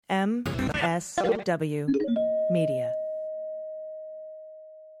MSW Media.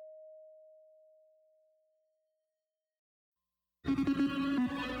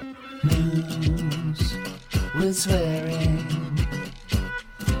 News with swearing.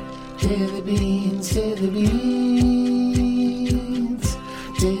 Daily beans, daily beans.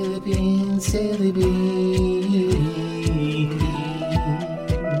 Daily beans, daily beans.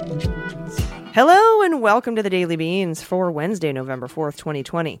 Hello and welcome to the Daily Beans for Wednesday, November 4th,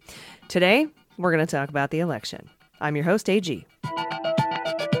 2020. Today, we're going to talk about the election. I'm your host, AG.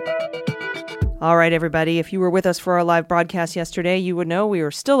 All right, everybody, if you were with us for our live broadcast yesterday, you would know we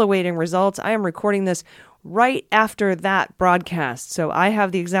were still awaiting results. I am recording this right after that broadcast, so I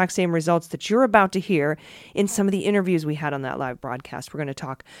have the exact same results that you're about to hear in some of the interviews we had on that live broadcast. We're going to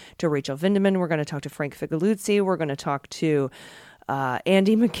talk to Rachel Vindeman. We're going to talk to Frank Figaluzzi. We're going to talk to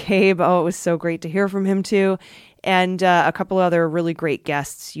Andy McCabe. Oh, it was so great to hear from him, too. And a couple other really great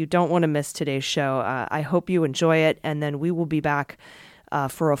guests. You don't want to miss today's show. I hope you enjoy it, and then we will be back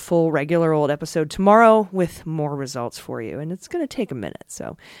for a full regular old episode tomorrow with more results for you. And it's going to take a minute.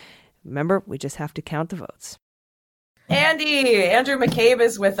 So remember, we just have to count the votes. Andrew McCabe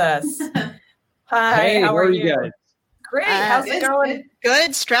is with us. Hi, hey, how are you guys? Great. How's it going?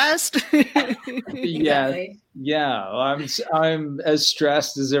 Good. Stressed. Yeah. I'm as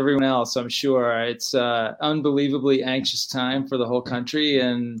stressed as everyone else, I'm sure. It's unbelievably anxious time for the whole country,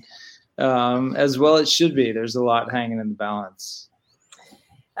 and as well it should be. There's a lot hanging in the balance.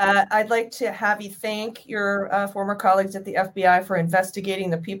 I'd like to have you thank your former colleagues at the FBI for investigating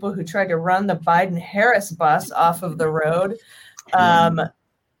the people who tried to run the Biden-Harris bus off of the road.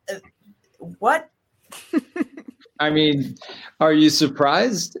 What? I mean, are you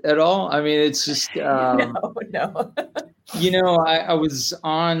surprised at all? I mean, it's just... No. I was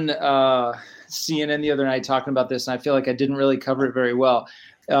on CNN the other night talking about this, and I feel like I didn't really cover it very well.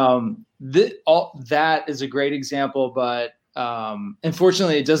 That is a great example, but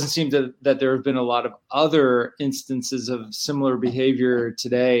unfortunately, it doesn't seem that there have been a lot of other instances of similar behavior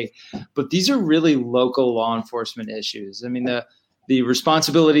today. But these are really local law enforcement issues. I mean, the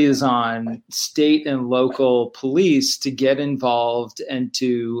responsibility is on state and local police to get involved and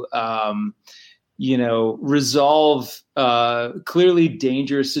to, resolve clearly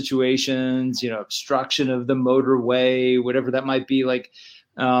dangerous situations, obstruction of the motorway, whatever that might be. Like,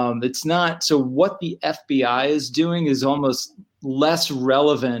 it's not. So what the FBI is doing is almost less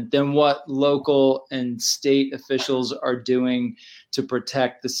relevant than what local and state officials are doing to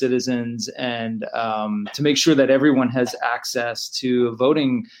protect the citizens and to make sure that everyone has access to a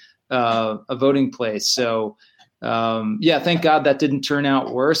voting place. So, thank God that didn't turn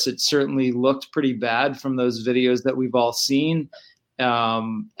out worse. It certainly looked pretty bad from those videos that we've all seen.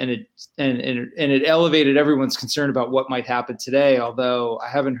 And it elevated everyone's concern about what might happen today, although I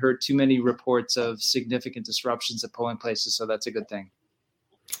haven't heard too many reports of significant disruptions at polling places, so that's a good thing.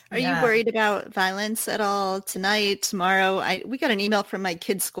 Are you worried about violence at all tonight, tomorrow? We got an email from my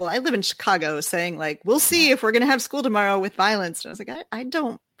kid's school. I live in Chicago saying, like, we'll see if we're going to have school tomorrow with violence. And I was like, I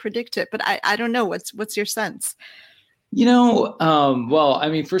don't predict it, but I don't know. What's your sense? Well, I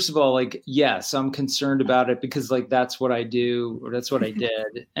mean, first of all, like, yes, I'm concerned about it because, like, that's what I do, or that's what I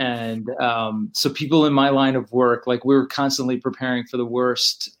did. And so people in my line of work, like, we're constantly preparing for the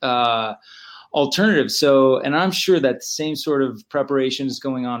worst alternative. So, and I'm sure that same sort of preparation is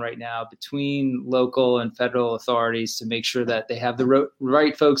going on right now between local and federal authorities to make sure that they have the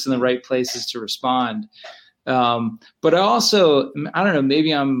right folks in the right places to respond. But I also, I don't know,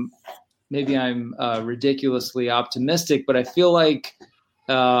 maybe I'm ridiculously optimistic, but I feel like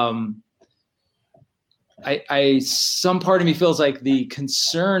some part of me feels like the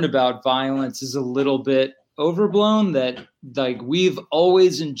concern about violence is a little bit overblown, that, like, we've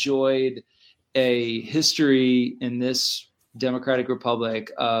always enjoyed a history in this democratic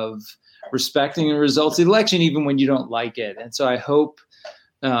republic of respecting the results of the election, even when you don't like it. And so I hope,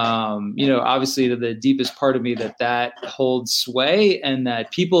 obviously to the deepest part of me, that holds sway, and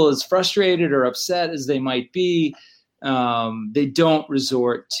that people, as frustrated or upset as they might be, they don't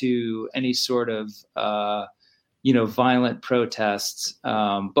resort to any sort of, violent protests.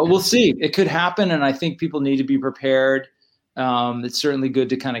 But we'll see. It could happen, and I think people need to be prepared. It's certainly good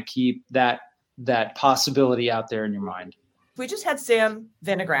to kind of keep that possibility out there in your mind. We just had Sam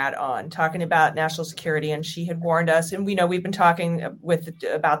Vinograd on talking about national security, and she had warned us, and we know we've been talking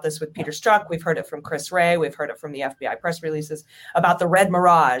about this with Peter Strzok. We've heard it from Chris Wray. We've heard it from the FBI press releases about the red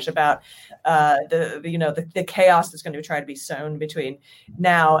mirage, about the chaos that's going to try to be sown between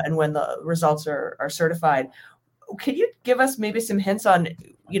now and when the results are certified. can you give us maybe some hints on,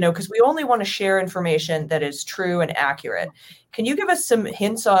 because we only want to share information that is true and accurate. Can you give us some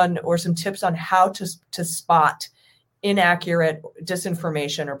hints on or some tips on how to spot inaccurate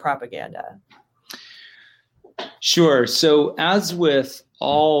disinformation or propaganda? Sure. So as with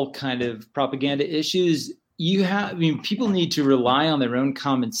all kind of propaganda issues, people need to rely on their own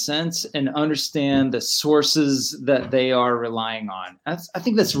common sense and understand the sources that they are relying on. I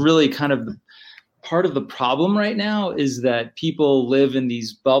think that's really kind of part of the problem right now, is that people live in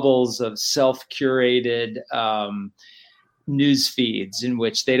these bubbles of self-curated news feeds in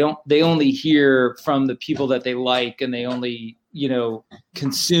which they only hear from the people that they like, and they only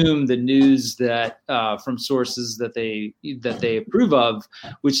consume the news that from sources that they approve of,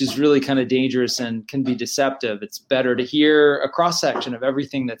 which is really kind of dangerous and can be deceptive. It's better to hear a cross section of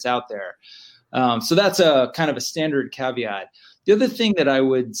everything that's out there. So that's a kind of a standard caveat. The other thing that I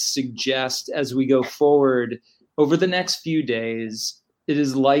would suggest as we go forward over the next few days, it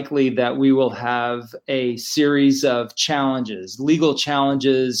is likely that we will have a series of challenges, legal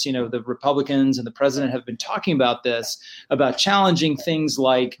challenges. The Republicans and the president have been talking about this, about challenging things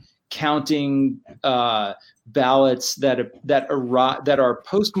like counting ballots that are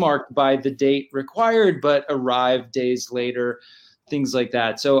postmarked by the date required but arrive days later, things like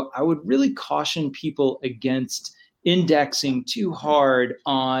that. So I would really caution people against indexing too hard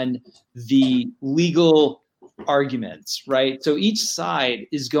on the legal arguments, right? So each side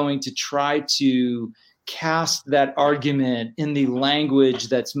is going to try to cast that argument in the language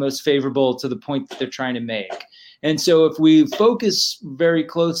that's most favorable to the point that they're trying to make. And so if we focus very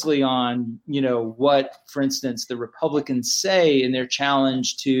closely on, what, for instance, the Republicans say in their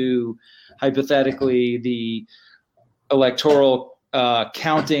challenge to, hypothetically, the electoral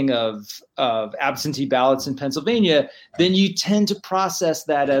counting of absentee ballots in Pennsylvania, then you tend to process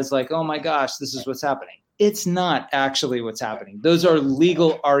that as like, oh my gosh, this is what's happening. It's not actually what's happening. Those are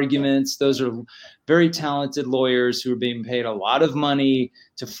legal arguments. Those are very talented lawyers who are being paid a lot of money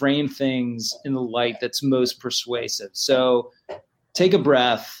to frame things in the light that's most persuasive. So take a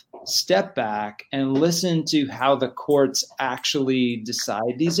breath, step back, and listen to how the courts actually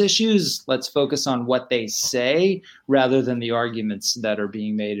decide these issues. Let's focus on what they say rather than the arguments that are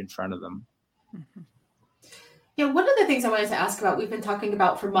being made in front of them. Mm-hmm. One of the things I wanted to ask about, we've been talking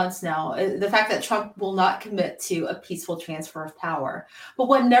about for months now, the fact that Trump will not commit to a peaceful transfer of power. But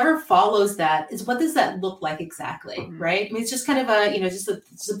what never follows that is, what does that look like exactly, right? I mean, it's just kind of just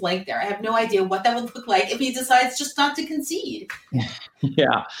a blank there. I have no idea what that would look like if he decides just not to concede.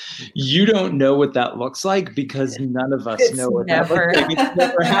 Yeah, you don't know what that looks like because none of us know what that looks like. It's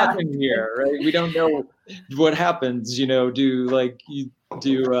never happened here, right? We don't know what happens.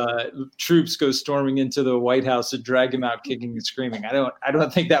 Do troops go storming into the White House and drag him out kicking and screaming? I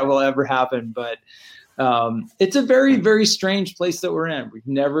don't think that will ever happen, but it's a very, very strange place that we're in. We've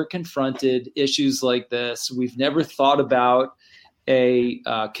never confronted issues like this. We've never thought about a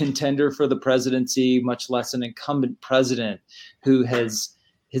contender for the presidency, much less an incumbent president who has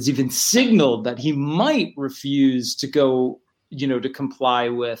even signaled that he might refuse to go, to comply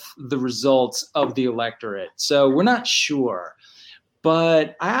with the results of the electorate. So we're not sure.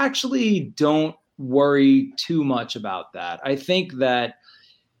 But I actually don't worry too much about that. I think that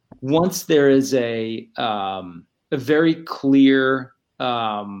once there is a very clear,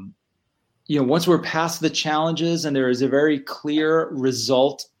 once we're past the challenges and there is a very clear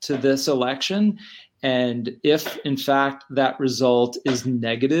result to this election, and if in fact that result is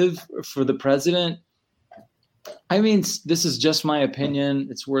negative for the president, I mean, this is just my opinion.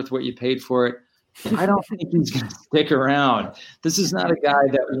 It's worth what you paid for it. I don't think he's going to stick around. This is not a guy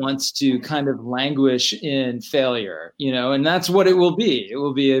that wants to kind of languish in failure, and that's what it will be. It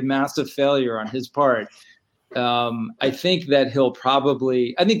will be a massive failure on his part. I think that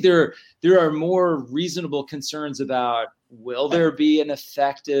I think there are more reasonable concerns about, will there be an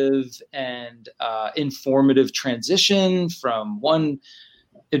effective and informative transition from one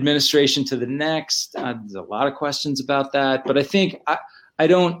administration to the next? There's a lot of questions about that, but I think I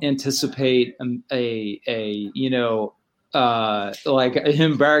don't anticipate like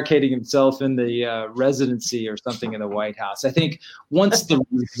him barricading himself in the residency or something in the White House. I think once the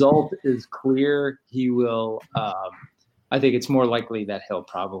result is clear, he will. I think it's more likely that he'll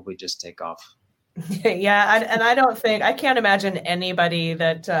probably just take off. Yeah, and I can't imagine anybody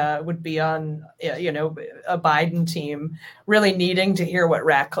that would be on, a Biden team really needing to hear what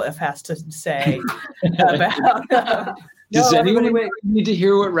Ratcliffe has to say about Does anyone everybody wait. need to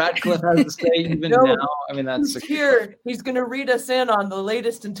hear what Ratcliffe has to say even No. now? I mean, that's He's here. He's going to read us in on the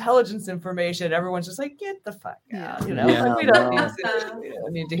latest intelligence information. Everyone's just like, get the fuck out. You know, Yeah, like, we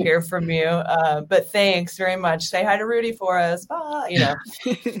don't need to hear from you. But thanks very much. Say hi to Rudy for us. Bye. You know.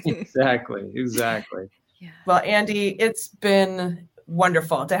 Exactly. Yeah. Well, Andy, it's been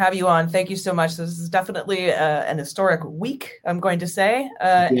wonderful to have you on. Thank you so much. This is definitely an historic week, I'm going to say.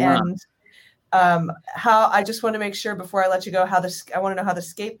 And how I just want to make sure before I let you go, I want to know how the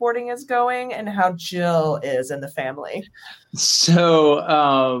skateboarding is going and how Jill is in the family.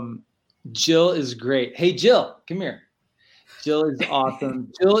 So Jill is great. Hey, Jill, come here. Jill is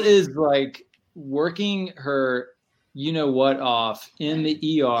awesome. Jill is like working her off in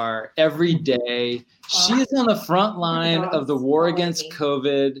the ER every day. She is on the front line of the war against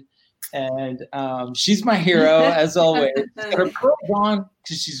COVID, and she's my hero as always. She's got her pearls on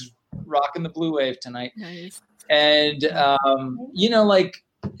because she's rocking the blue wave tonight. Nice. And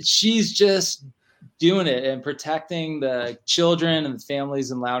she's just doing it and protecting the children and the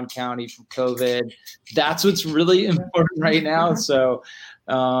families in Loudoun County from COVID. That's what's really important right now. So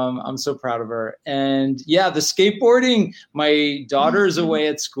I'm so proud of her. And yeah, the skateboarding, my daughter is away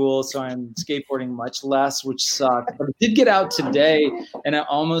at school, so I'm skateboarding much less, which sucks. But I did get out today and I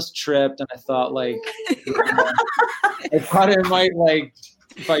almost tripped, and I thought I thought it might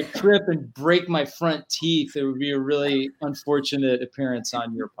if I trip and break my front teeth, it would be a really unfortunate appearance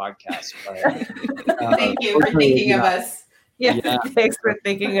on your podcast. But, thank you for thinking of us. Yeah, thanks for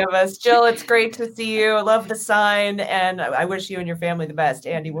thinking of us. Jill, it's great to see you. I love the sign, and I wish you and your family the best.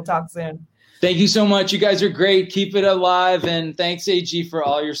 Andy, we'll talk soon. Thank you so much. You guys are great. Keep it alive, and thanks, AG, for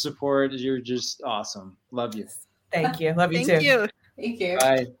all your support. You're just awesome. Love you. Thank you. Love you too. Thank you.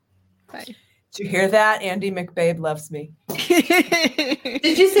 Bye. Bye. Did you hear that? Andy McBabe loves me.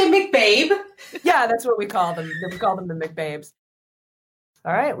 Did you say McBabe? Yeah, that's what we call them. We call them the McBabes.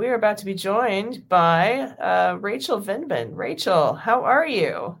 All right, we are about to be joined by Rachel Vindman. Rachel, how are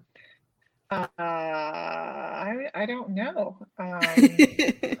you? I don't know.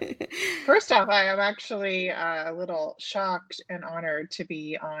 First off, I am actually a little shocked and honored to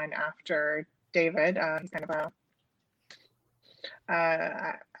be on after David. He's kind of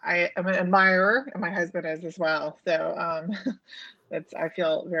I am an admirer, and my husband is as well. So I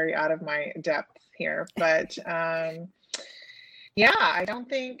feel very out of my depth here. But yeah, I don't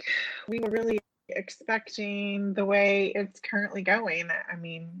think we were really expecting the way it's currently going. I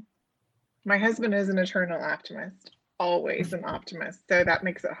mean, my husband is an eternal optimist, always an optimist. So that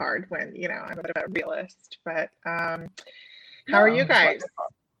makes it hard when, I'm a bit of a realist. But how are you guys?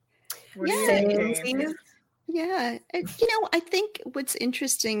 What are you thinking? Yeah. I think what's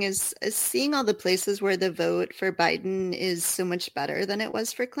interesting is seeing all the places where the vote for Biden is so much better than it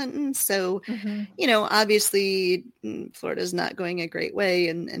was for Clinton. So, obviously Florida's not going a great way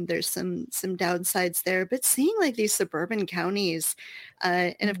and there's some downsides there, but seeing like these suburban counties,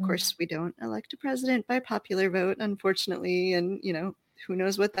 and of course we don't elect a president by popular vote, unfortunately. And, who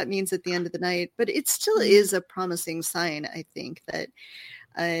knows what that means at the end of the night, but it still is a promising sign, I think, that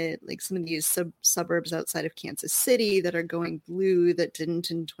like some of these suburbs outside of Kansas City that are going blue that didn't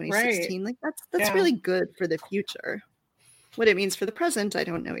in 2016. Right. Like that's really good for the future. What it means for the present, I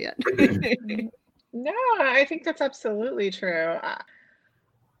don't know yet. No, I think that's absolutely true.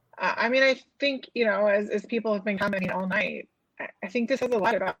 I mean, I think, as people have been commenting all night, I think this says a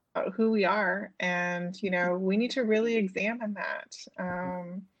lot about who we are. And, we need to really examine that.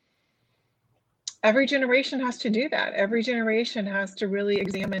 Every generation has to do that. Every generation has to really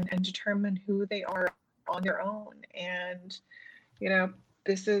examine and determine who they are on their own. And,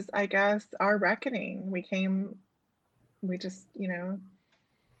 this is, I guess, our reckoning. We just,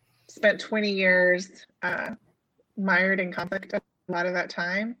 spent 20 years mired in conflict a lot of that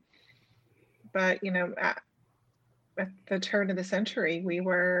time. But, at the turn of the century, we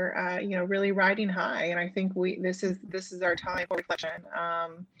were, really riding high. And I think this is our time for reflection.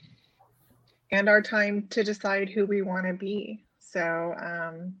 And our time to decide who we want to be. So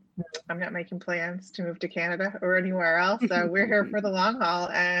I'm not making plans to move to Canada or anywhere else. So we're here for the long haul.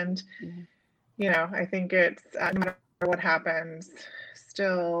 And, I think it's, no matter what happens,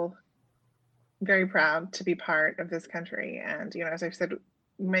 still very proud to be part of this country. And, as I've said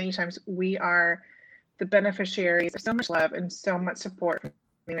many times, we are the beneficiaries of so much love and so much support from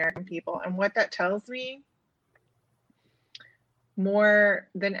the American people. And what that tells me, more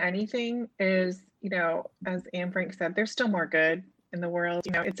than anything, is, as Anne Frank said, there's still more good in the world.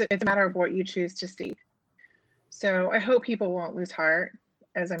 It's a matter of what you choose to see. So I hope people won't lose heart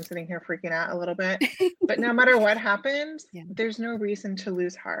as I'm sitting here freaking out a little bit. But no matter what happens, there's no reason to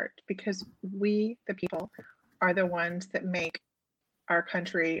lose heart, because we, the people, are the ones that make our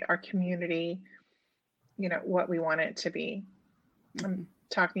country, our community, what we want it to be. I'm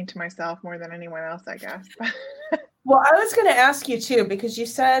talking to myself more than anyone else, I guess. Well, I was going to ask you too, because you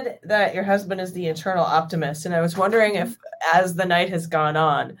said that your husband is the eternal optimist. And I was wondering if, as the night has gone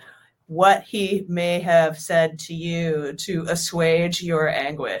on, what he may have said to you to assuage your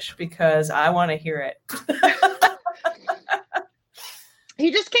anguish, because I want to hear it.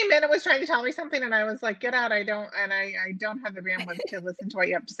 He just came in and was trying to tell me something, and I was like, get out. I don't have the bandwidth to listen to what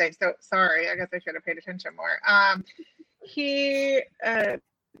you have to say. So sorry, I guess I should have paid attention more. He,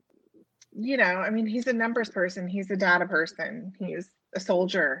 he's a numbers person. He's a data person. He's a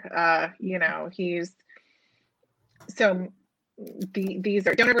soldier. He's, so these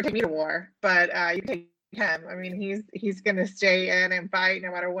are, don't ever take me to war, but you take him. I mean, he's going to stay in and fight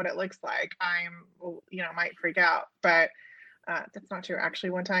no matter what it looks like. Might freak out, but that's not true.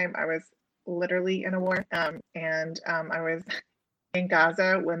 Actually, one time I was literally in a war, and I was in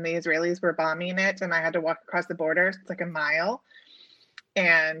Gaza when the Israelis were bombing it, and I had to walk across the border. It's like a mile,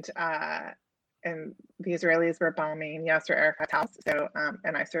 and the Israelis were bombing Yasser Arafat's house. So,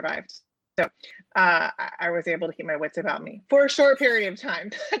 and I survived. So, I was able to keep my wits about me for a short period of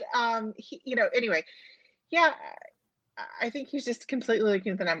time. But anyway, yeah. I think he's just completely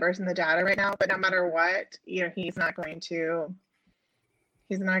looking at the numbers and the data right now, but no matter what, he's not going to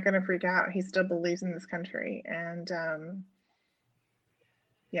freak out. He still believes in this country. And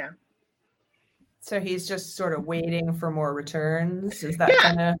yeah. So he's just sort of waiting for more returns. Is that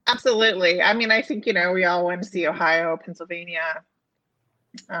kind of? Absolutely. I mean, I think, we all want to see Ohio, Pennsylvania.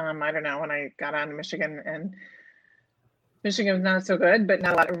 I don't know, when I got on to Michigan, and Michigan was not so good, but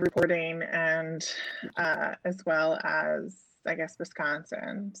not a lot of reporting, and as well as, I guess,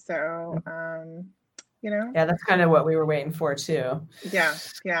 Wisconsin. So, Yeah, that's kind of what we were waiting for too. Yeah.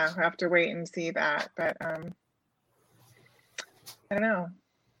 We'll have to wait and see that. But I don't know.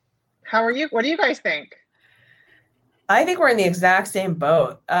 How are you? What do you guys think? I think we're in the exact same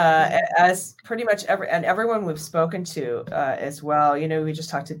boat as pretty much everyone we've spoken to as well. We just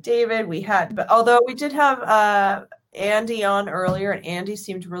talked to David. But although we did have Andy on earlier, and Andy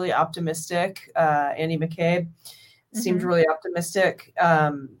seemed really optimistic. Andy McCabe seemed really optimistic.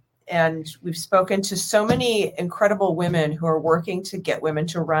 And we've spoken to so many incredible women who are working to get women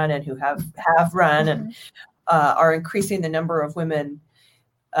to run, and who have run and are increasing the number of women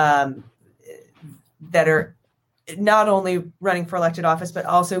that are not only running for elected office, but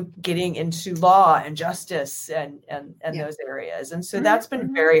also getting into law and justice and those areas. And so that's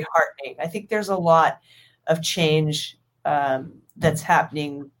been very heartening. I think there's a lot of change that's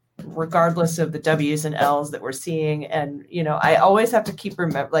happening regardless of the W's and L's that we're seeing. And, I always have to keep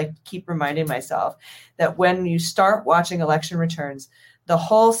reminding myself that when you start watching election returns, the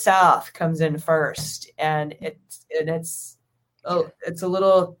whole South comes in first, and it's a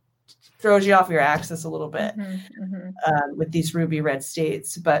little, throws you off your axis a little bit with these ruby red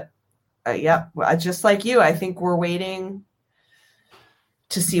states. But just like you, I think we're waiting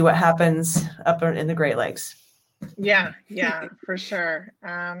to see what happens up in the Great Lakes. Yeah, for sure.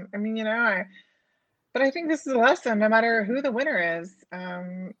 but I think this is a lesson, no matter who the winner is.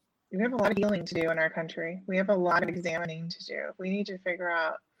 We have a lot of healing to do in our country. We have a lot of examining to do. We need to figure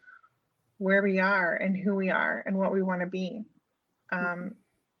out where we are and who we are and what we want to be.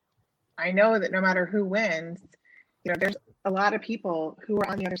 I know that no matter who wins, there's a lot of people who are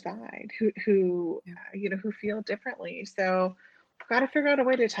on the other side who feel differently. So we've got to figure out a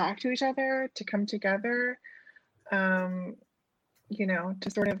way to talk to each other, to come together, to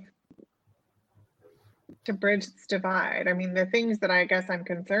sort of to bridge this divide. I mean, the things that I guess I'm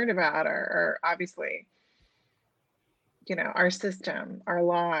concerned about are obviously, our system, our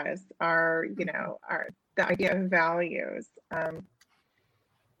laws, the idea of values. I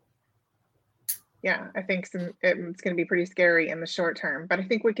think it's going to be pretty scary in the short term, but I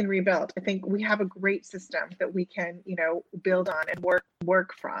think we can rebuild. I think we have a great system that we can, build on and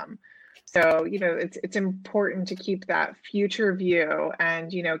work from. So, it's important to keep that future view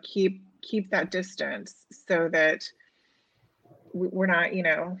and, keep that distance so that we're not,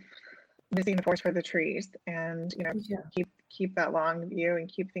 missing the forest for the trees, and, keep that long view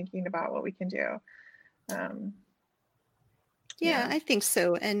and keep thinking about what we can do. Yeah, I think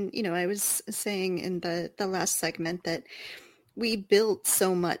so. And, I was saying in the last segment that we built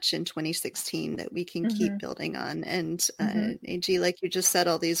so much in 2016 that we can keep building on. And AG, like you just said,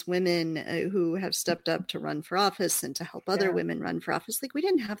 all these women who have stepped up to run for office and to help other women run for office, like we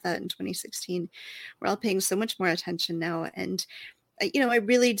didn't have that in 2016. We're all paying so much more attention now. And I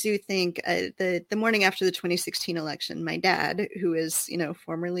really do think the morning after the 2016 election, my dad, who is,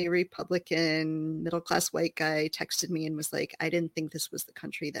 formerly a Republican, middle-class white guy, texted me and was like, I didn't think this was the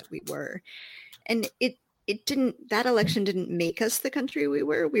country that we were. And that election didn't make us the country we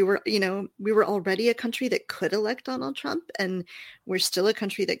were. We were already a country that could elect Donald Trump, and we're still a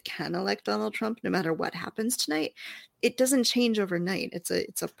country that can elect Donald Trump no matter what happens tonight. It doesn't change overnight. It's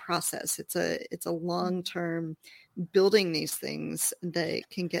a process. It's a long-term building these things that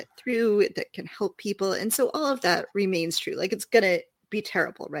can get through, that can help people. And so all of that remains true. Like, it's going to be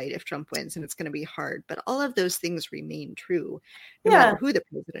terrible, right, if Trump wins, and it's going to be hard. But all of those things remain true no matter who the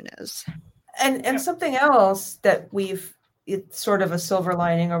president is. And something else that it's sort of a silver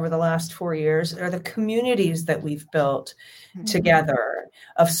lining over the last 4 years are the communities that we've built together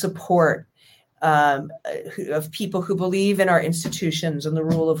of support, of people who believe in our institutions and the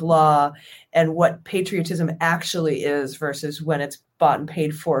rule of law and what patriotism actually is versus when it's bought and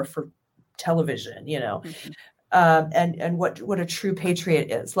paid for television, and what a true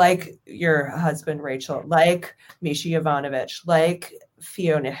patriot is, like your husband, Rachel, like Misha Yovanovitch, like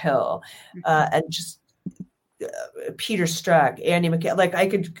Fiona Hill, and just Peter Strzok, Andy McCall. Like I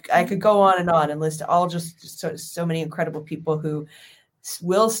could go on and list all just so many incredible people who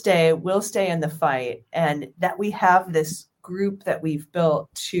will stay in the fight, and that we have this group that we've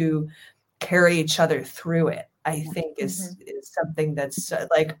built to carry each other through it. I think is something that's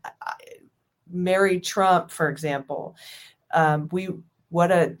like Mary Trump, for example.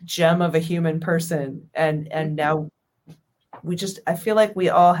 What a gem of a human person, and now I feel like we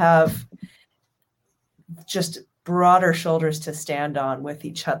all have just broader shoulders to stand on with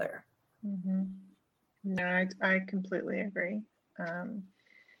each other. No, I completely agree. And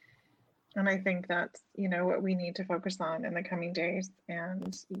I think that's, what we need to focus on in the coming days.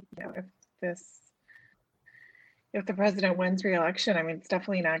 And, if the president wins re-election, I mean, it's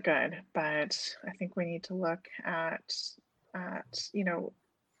definitely not good, but I think we need to look at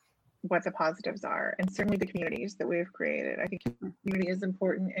what the positives are, and certainly the communities that we've created. I think community is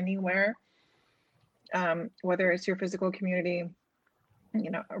important anywhere, whether it's your physical community,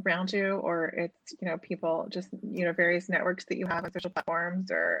 around you, or it's, people just, various networks that you have on social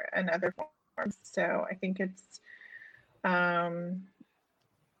platforms or in other forms. So I think it's,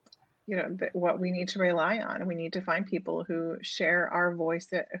 what we need to rely on. We need to find people who share our voice,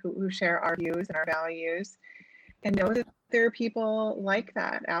 who share our views and our values, and know that there are people like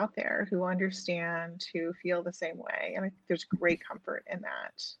that out there who understand, who feel the same way. And I think there's great comfort in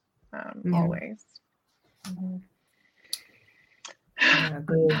that, always.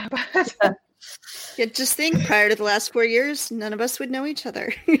 Just think, prior to the last 4 years, none of us would know each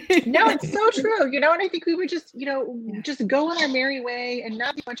other. No, it's so true. And I think we would just, just go on our merry way and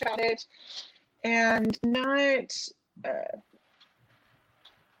not think much about it, and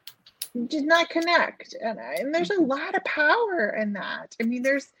just not connect. And there's a lot of power in that. I mean,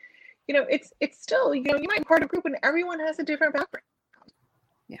 there's, it's still, you might be part of a group and everyone has a different background.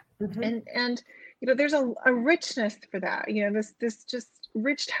 Yeah. And there's a richness for that, this just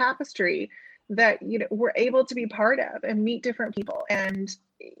rich tapestry that, we're able to be part of and meet different people and,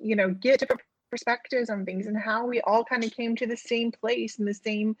 get different perspectives on things and how we all kind of came to the same place and the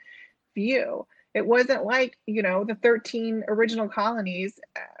same view. It wasn't like, the 13 original colonies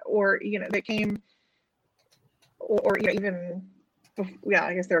or, that came or even,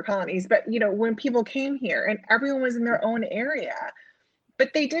 I guess they were colonies, but, when people came here and everyone was in their own area,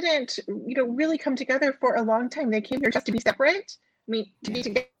 but they didn't, really come together for a long time. They came here just to be separate, to be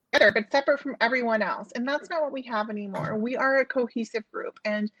together, but separate from everyone else. And that's not what we have anymore. We are a cohesive group.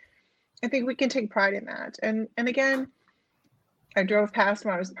 And I think we can take pride in that. And again, I drove past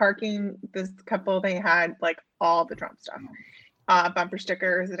when I was parking this couple, they had like all the Trump stuff, bumper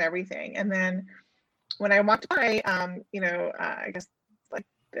stickers and everything. And then when I walked by, I guess like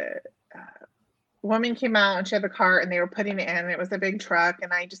the woman came out and she had the cart and they were putting it in, and it was a big truck.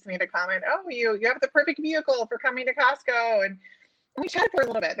 And I just made a comment, oh, you have the perfect vehicle for coming to Costco. And we chatted for a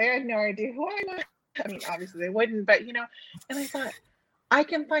little bit. They had no idea who I was. I mean, obviously they wouldn't, but and I thought, I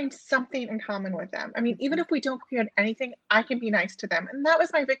can find something in common with them. I mean, even if we don't agree on anything, I can be nice to them. And that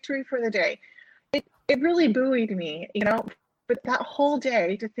was my victory for the day. It really buoyed me, but that whole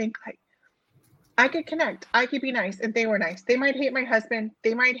day to think like, I could connect, I could be nice, and they were nice. They might hate my husband,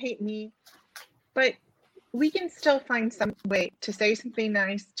 they might hate me, but we can still find some way to say something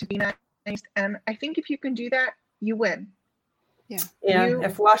nice, to be nice. And I think if you can do that, you win. Yeah.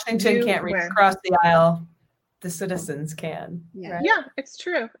 If Washington can't reach across the aisle, the citizens can. Yeah. Right? Yeah, it's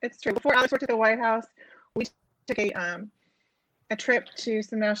true. It's true. Before Alex worked at the White House, we took a trip to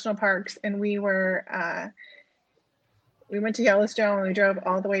some national parks, and we were we went to Yellowstone, and we drove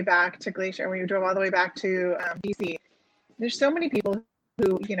all the way back to Glacier, and we drove all the way back to DC. There's so many people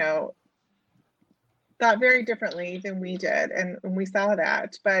who, thought very differently than we did, and we saw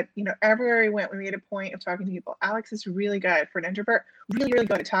that. But everywhere we went, we made a point of talking to people. Alex is really good for an introvert, really, really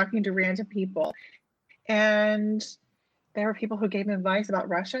good at talking to random people. And there were people who gave him advice about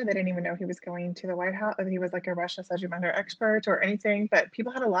Russia. They didn't even know he was going to the White House, or he was like a Russia subject matter expert or anything. But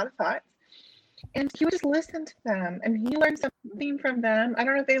people had a lot of thoughts, and he would just listen to them, and he learned something from them. I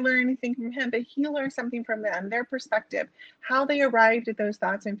don't know if they learned anything from him, but he learned something from them, their perspective, how they arrived at those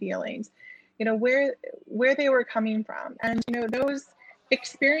thoughts and feelings, where they were coming from. And, those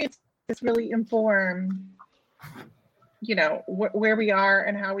experiences really inform, where we are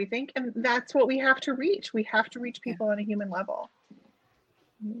and how we think. And that's what we have to reach. We have to reach people on a human level.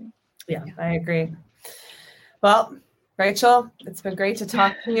 Yeah, I agree. Well, Rachel, it's been great to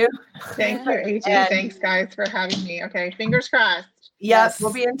talk to you. Thank you, AJ. Thanks, guys, for having me. Okay, fingers crossed. Yes,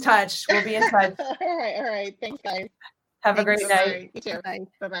 we'll be in touch. All right. Thanks, guys. Have a great night. You too.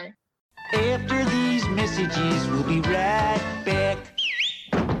 Bye-bye. After these messages, we'll be right back.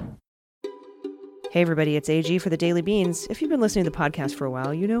 Hey everybody, it's AG for the Daily Beans. If you've been listening to the podcast for a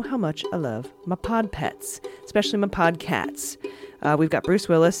while, you know how much I love my pod pets, especially my pod cats. We've got Bruce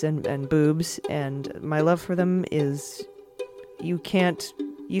Willis and Boobs, and my love for them is you can't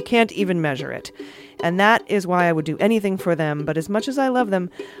even measure it. And that is why I would do anything for them. But as much as I love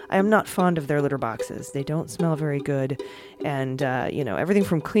them, I am not fond of their litter boxes. They don't smell very good. And, everything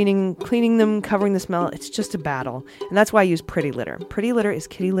from cleaning them, covering the smell, it's just a battle. And that's why I use Pretty Litter. Pretty Litter is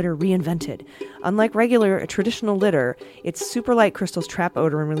kitty litter reinvented. Unlike traditional litter, its super light crystals trap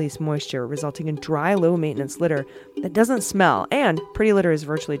odor and release moisture, resulting in dry, low-maintenance litter that doesn't smell. And Pretty Litter is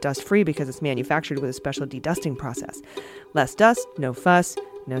virtually dust-free because it's manufactured with a special dedusting process. Less dust, no fuss,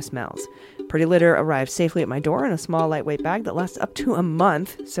 no smells. Pretty Litter arrives safely at my door in a small, lightweight bag that lasts up to a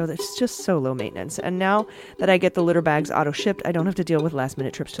month, so that's just so low maintenance. And now that I get the litter bags auto-shipped, I don't have to deal with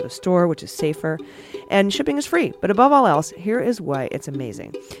last-minute trips to the store, which is safer. And shipping is free. But above all else, here is why it's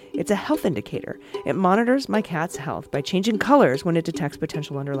amazing. It's a health indicator. It monitors my cat's health by changing colors when it detects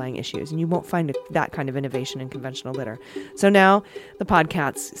potential underlying issues, and you won't find that kind of innovation in conventional litter. So now the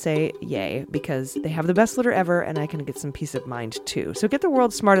podcats say yay, because they have the best litter ever, and I can get some peace of mind too. So get the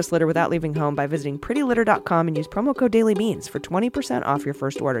world's smartest litter without leaving home by visiting prettylitter.com and use promo code dailybeans for 20% off your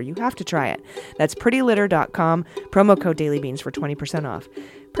first order. You have to try it. That's prettylitter.com, promo code dailybeans for 20% off.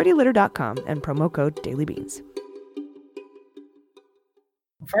 prettylitter.com and promo code dailybeans.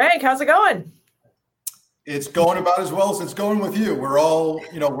 Frank, how's it going? It's going about as well as it's going with you. We're all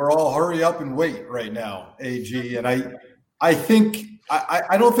hurry up and wait right now, AG. And I think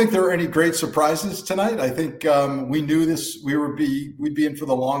I don't think there are any great surprises tonight. I think we knew this. We'd be in for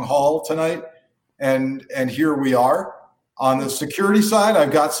the long haul tonight, and here we are. On the security side,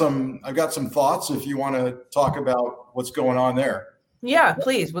 I've got some thoughts. If you want to talk about what's going on there. Yeah,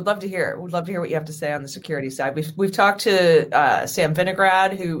 please. Would love to hear. Would love to hear what you have to say on the security side. We've talked to Sam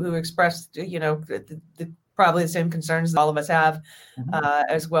Vinograd, who expressed probably the same concerns that all of us have,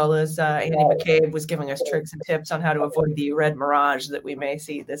 as well as Andy McCabe was giving us tricks and tips on how to avoid the red mirage that we may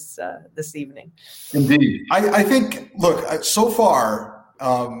see this evening. Indeed. I think, look, so far,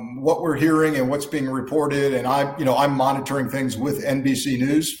 what we're hearing and what's being reported, and I'm monitoring things with NBC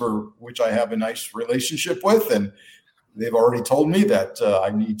News, for which I have a nice relationship with, and they've already told me that I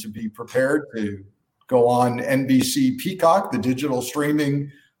need to be prepared to go on NBC Peacock, the digital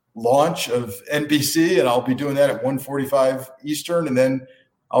streaming launch of NBC, and I'll be doing that at 1:45 Eastern, and then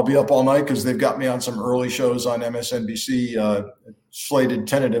I'll be up all night because they've got me on some early shows on MSNBC slated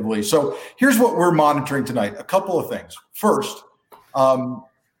tentatively. So here's what we're monitoring tonight. A couple of things. First,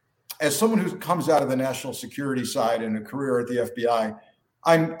 as someone who comes out of the national security side and a career at the FBI,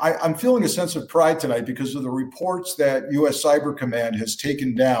 I'm feeling a sense of pride tonight because of the reports that U.S. Cyber Command has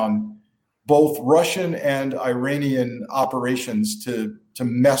taken down both Russian and Iranian operations to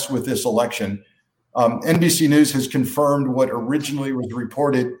mess with this election. NBC News has confirmed what originally was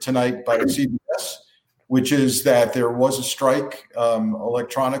reported tonight by CBS, which is that there was a strike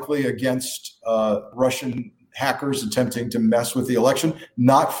electronically against Russian hackers attempting to mess with the election.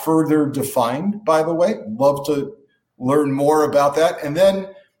 Not further defined, by the way. Love to learn more about that. And then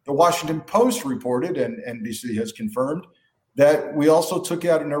the Washington Post reported, and NBC has confirmed, that we also took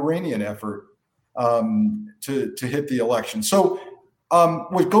out an Iranian effort to hit the election. So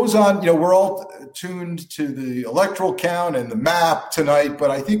what goes on, we're all tuned to the electoral count and the map tonight,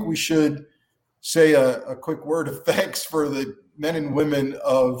 but I think we should say a quick word of thanks for the men and women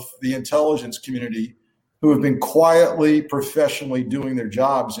of the intelligence community who have been quietly, professionally doing their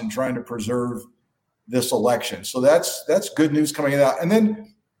jobs and trying to preserve this election. So that's good news coming out. And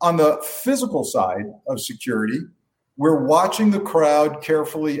then on the physical side of security, we're watching the crowd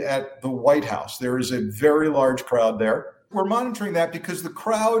carefully at the White House. There is a very large crowd there. We're monitoring that because the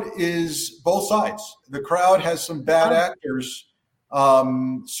crowd is both sides. The crowd has some bad actors,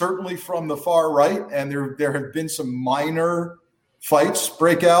 certainly from the far right, and there have been some minor fights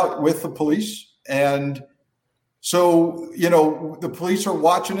break out with the police. And so, the police are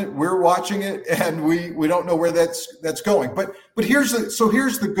watching it, we're watching it, and we don't know where that's going. But here's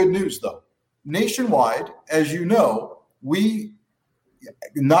the good news though. Nationwide, as you know, we,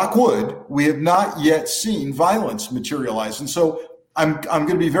 knock wood, we have not yet seen violence materialize. And so I'm going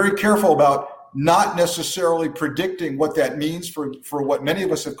to be very careful about not necessarily predicting what that means for what many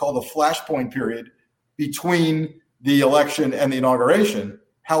of us have called a flashpoint period between the election and the inauguration.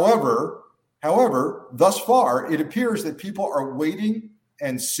 However, thus far, it appears that people are waiting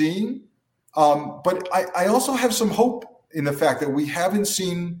and seeing. But I also have some hope in the fact that we haven't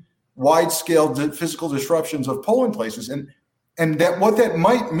seen wide-scale physical disruptions of polling places. And that what that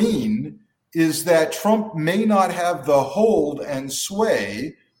might mean is that Trump may not have the hold and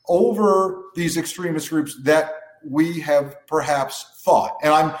sway over these extremist groups that we have perhaps thought.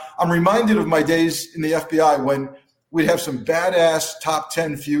 And I'm reminded of my days in the FBI when we'd have some badass top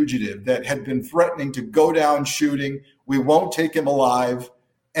 10 fugitive that had been threatening to go down shooting. We won't take him alive.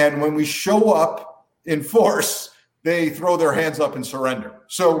 And when we show up in force, they throw their hands up and surrender.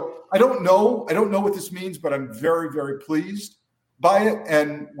 So I don't know what this means, but I'm very, very pleased by it.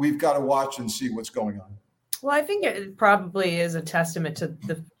 And we've got to watch and see what's going on. Well, I think it probably is a testament to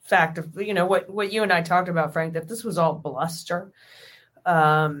the fact of, what you and I talked about, Frank, that this was all bluster.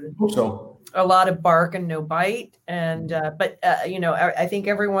 A lot of bark and no bite. And, but I think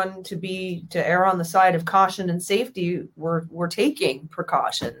everyone to err on the side of caution and safety, we're taking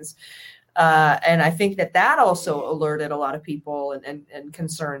precautions. And I think that also alerted a lot of people and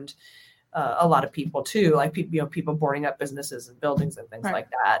concerned a lot of people too, like people boarding up businesses and buildings and things like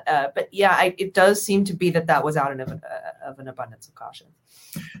that. But yeah, it does seem to be that was out of an abundance of caution.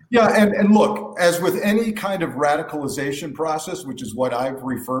 Yeah, and look, as with any kind of radicalization process, which is what I've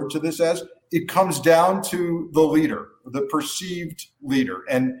referred to this as, it comes down to the leader, the perceived leader,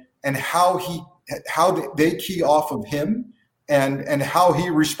 and how they key off of him, and how he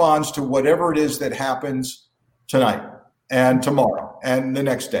responds to whatever it is that happens tonight and tomorrow and the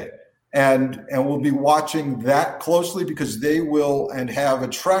next day. And we'll be watching that closely because they will and have a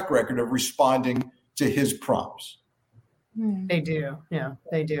track record of responding to his prompts. They do. Yeah,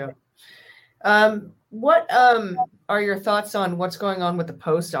 they do. What are your thoughts on what's going on with the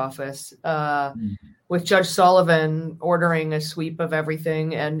post office, with Judge Sullivan ordering a sweep of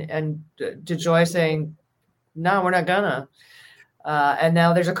everything and DeJoy saying, no, we're not gonna. And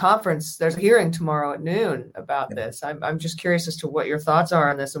now there's a hearing tomorrow at noon about this. I'm just curious as to what your thoughts are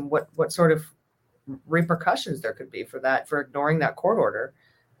on this and what sort of repercussions there could be for ignoring that court order.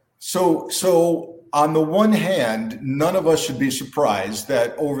 So on the one hand, none of us should be surprised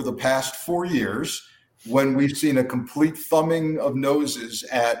that over the past 4 years, when we've seen a complete thumbing of noses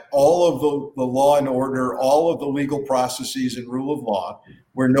at all of the law and order, all of the legal processes and rule of law,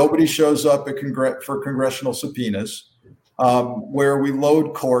 where nobody shows up for congressional subpoenas, where we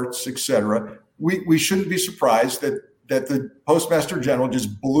load courts, et cetera, we shouldn't be surprised that the Postmaster General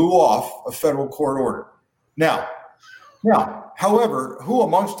just blew off a federal court order. Now, however, who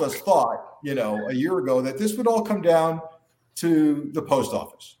amongst us thought, a year ago that this would all come down to the post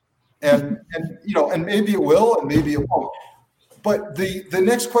office? And maybe it will and maybe it won't. But the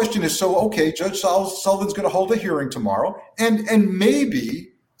next question is, Judge Sullivan's going to hold a hearing tomorrow and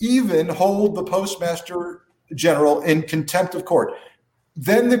maybe even hold the Postmaster General in contempt of court.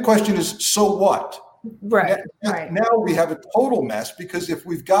 Then the question is, so what? Right. Now we have a total mess because if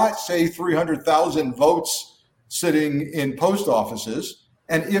we've got, say, 300,000 votes sitting in post offices,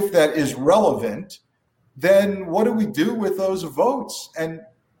 and if that is relevant, then what do we do with those votes? And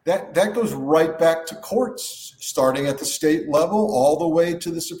that goes right back to courts, starting at the state level all the way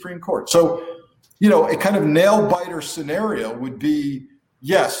to the Supreme Court. So, a kind of nail-biter scenario would be,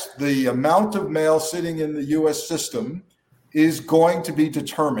 yes, the amount of mail sitting in the U.S. system is going to be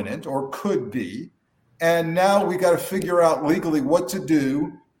determinant or could be. And now we got to figure out legally what to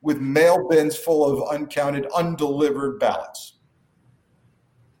do with mail bins full of uncounted, undelivered ballots.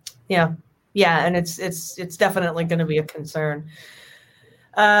 Yeah. And it's definitely going to be a concern.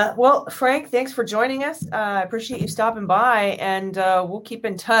 Well, Frank, thanks for joining us. I appreciate you stopping by, and we'll keep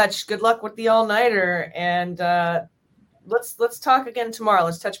in touch. Good luck with the all-nighter, and let's talk again tomorrow.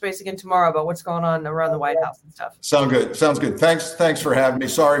 Let's touch base again tomorrow about what's going on around the White House and stuff. Sounds good. Thanks for having me.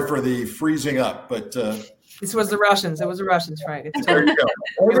 Sorry for the freezing up, but this was the Russians. It was the Russians, Frank. It's there you go.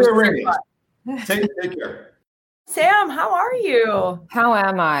 Take care. Sam, how are you? How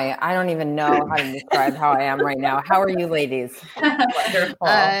am I? I don't even know how to describe how I am right now. How are you ladies? Wonderful.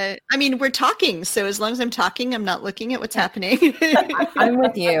 I mean, we're talking. So as long as I'm talking, I'm not looking at what's happening. I'm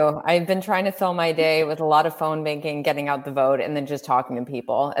with you. I've been trying to fill my day with a lot of phone banking, getting out the vote, and then just talking to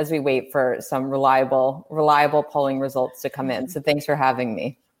people as we wait for some reliable polling results to come in. So thanks for having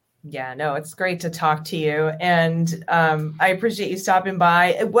me. Yeah, no, it's great to talk to you. And I appreciate you stopping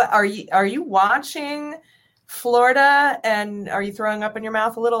by. What are you watching Florida, and are you throwing up in your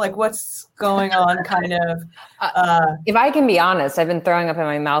mouth a little? Like, what's going on kind of? If I can be honest, I've been throwing up in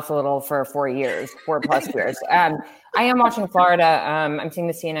my mouth a little for 4 plus years. I am watching Florida. I'm seeing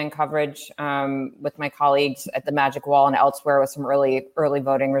the CNN coverage with my colleagues at the Magic Wall and elsewhere with some early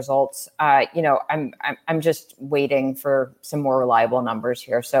voting results. I'm just waiting for some more reliable numbers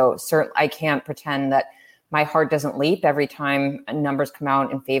here. So certainly I can't pretend that my heart doesn't leap every time numbers come out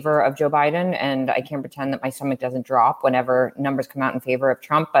in favor of Joe Biden, and I can't pretend that my stomach doesn't drop whenever numbers come out in favor of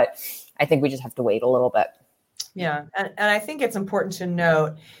Trump. But I think we just have to wait a little bit. Yeah, and I think it's important to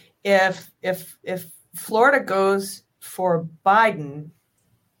note if Florida goes for Biden,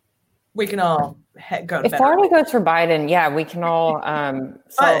 we can all go to if Florida goes for Biden, yeah, we can all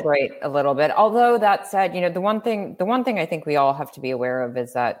celebrate a little bit. Although that said, the one thing I think we all have to be aware of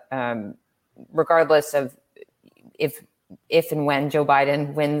is that regardless of if and when Joe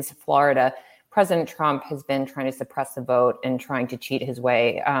Biden wins Florida, President Trump has been trying to suppress the vote and trying to cheat his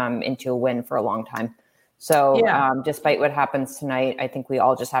way into a win for a long time. So despite what happens tonight, I think we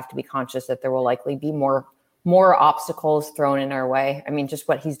all just have to be conscious that there will likely be more obstacles thrown in our way. I mean, just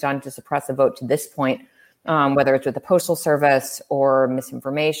what he's done to suppress the vote to this point, whether it's with the Postal Service or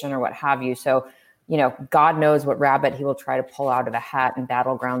misinformation or what have you. So, God knows what rabbit he will try to pull out of a hat in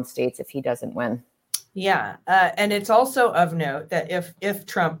battleground states if he doesn't win. Yeah. And it's also of note that if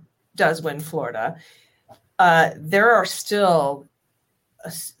Trump does win Florida, there are still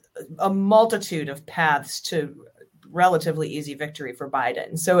a multitude of paths to relatively easy victory for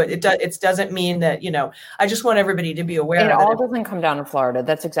Biden. So it doesn't mean that, I just want everybody to be aware. It all doesn't come down to Florida.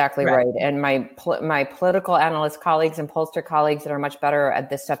 That's exactly right. And my political analyst colleagues and pollster colleagues that are much better at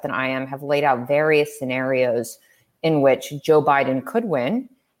this stuff than I am have laid out various scenarios in which Joe Biden could win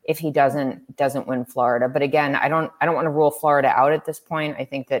if he doesn't win Florida. But again, I don't want to rule Florida out at this point. I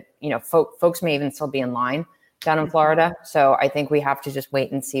think that, folks may even still be in line down in Florida. So I think we have to just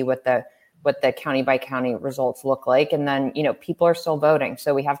wait and see what the county by county results look like. And then, people are still voting.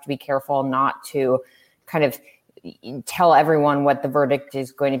 So we have to be careful not to kind of tell everyone what the verdict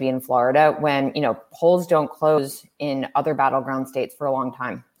is going to be in Florida when, polls don't close in other battleground states for a long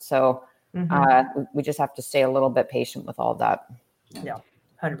time. So we just have to stay a little bit patient with all of that. Yeah,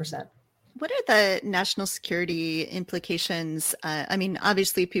 100%. What are the national security implications? I mean,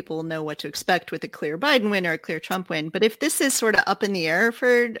 obviously people know what to expect with a clear Biden win or a clear Trump win, but if this is sort of up in the air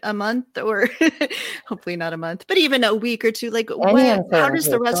for a month or hopefully not a month, but even a week or two, how does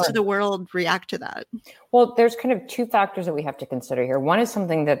the rest of the world react to that? Well, there's kind of two factors that we have to consider here. One is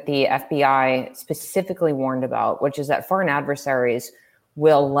something that the FBI specifically warned about, which is that foreign adversaries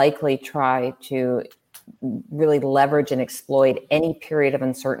will likely try to really leverage and exploit any period of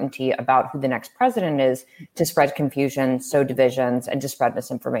uncertainty about who the next president is to spread confusion, sow divisions, and to spread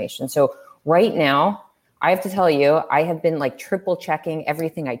misinformation. So right now, I have to tell you, I have been triple checking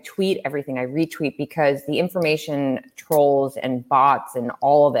everything I tweet, everything I retweet, because the information trolls and bots and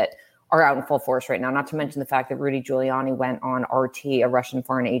all of it are out in full force right now, not to mention the fact that Rudy Giuliani went on RT, a Russian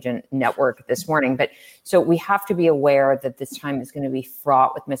foreign agent network, this morning. But so we have to be aware that this time is going to be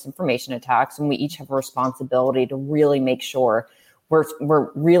fraught with misinformation attacks, and we each have a responsibility to really make sure we're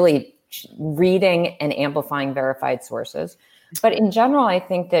really reading and amplifying verified sources. But in general, I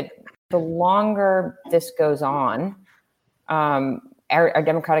think that the longer this goes on, our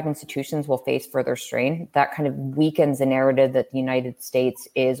democratic institutions will face further strain. That kind of weakens the narrative that the United States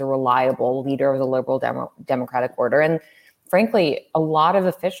is a reliable leader of the liberal democratic order. And frankly, a lot of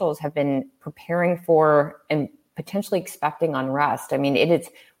officials have been preparing for and potentially expecting unrest. I mean,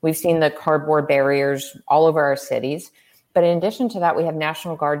 we've seen the cardboard barriers all over our cities. But in addition to that, we have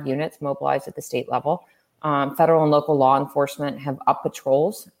National Guard units mobilized at the state level. Federal and local law enforcement have up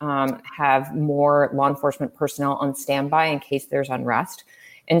patrols, have more law enforcement personnel on standby in case there's unrest.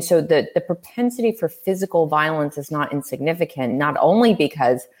 And so the propensity for physical violence is not insignificant, not only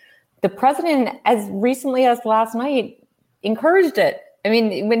because the president, as recently as last night, encouraged it. I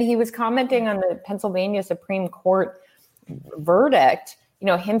mean, when he was commenting on the Pennsylvania Supreme Court verdict,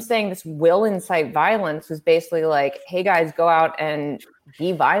 him saying this will incite violence was basically like, hey guys, go out and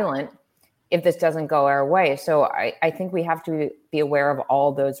be violent if this doesn't go our way. So I think we have to be aware of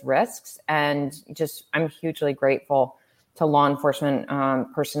all those risks. And I'm hugely grateful to law enforcement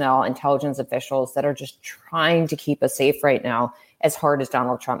personnel, intelligence officials that are just trying to keep us safe right now, as hard as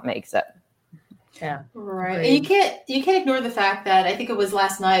Donald Trump makes it. Yeah. Right. And you can't ignore the fact that I think it was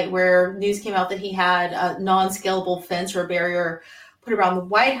last night where news came out that he had a non-scalable fence or barrier put around the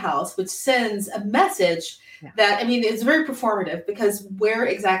White House, which sends a message that, it's very performative, because where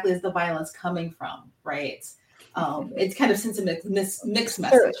exactly is the violence coming from, right? It kind of sends a mixed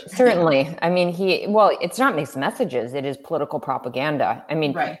message. Certainly. It's not mixed messages. It is political propaganda.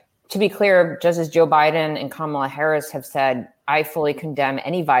 Right. To be clear, just as Joe Biden and Kamala Harris have said, I fully condemn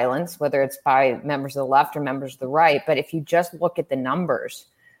any violence, whether it's by members of the left or members of the right. But if you just look at the numbers,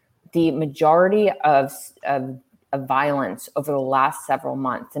 the majority of violence over the last several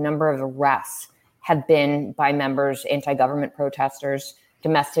months, the number of arrests have been by members, anti-government protesters,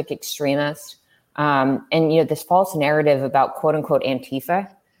 domestic extremists. And this false narrative about quote unquote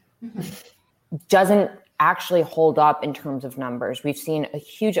Antifa doesn't actually hold up in terms of numbers. We've seen a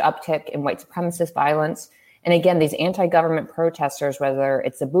huge uptick in white supremacist violence. And again, these anti-government protesters, whether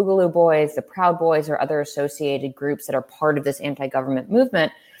it's the Boogaloo Boys, the Proud Boys, or other associated groups that are part of this anti-government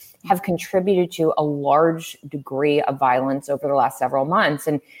movement, have contributed to a large degree of violence over the last several months.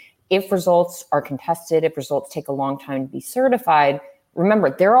 And if results are contested, if results take a long time to be certified,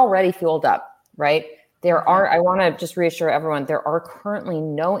 remember, they're already fueled up, right? I want to just reassure everyone, there are currently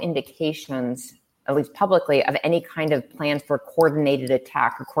no indications, at least publicly, of any kind of plans for coordinated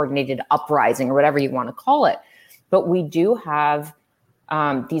attack or coordinated uprising or whatever you want to call it. But we do have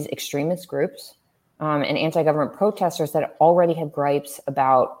these extremist groups and anti-government protesters that already have gripes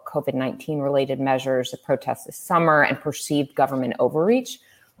about COVID-19 related measures, the protests this summer, and perceived government overreach.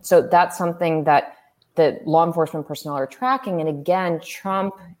 So that's something that the law enforcement personnel are tracking. And again,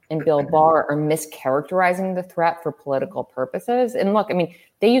 Trump and Bill Barr are mischaracterizing the threat for political purposes. And look,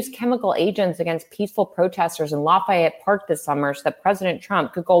 they used chemical agents against peaceful protesters in Lafayette Park this summer so that President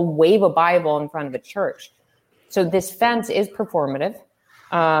Trump could go wave a Bible in front of a church. So this fence is performative,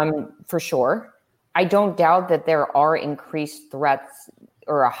 for sure. I don't doubt that there are increased threats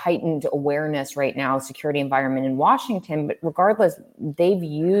or a heightened awareness right now, security environment in Washington. But regardless, they've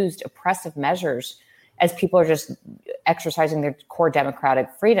used oppressive measures as people are just exercising their core democratic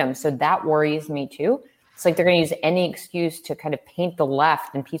freedom. So that worries me too. It's like they're going to use any excuse to kind of paint the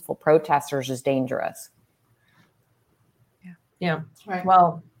left and peaceful protesters as dangerous. Yeah. Right.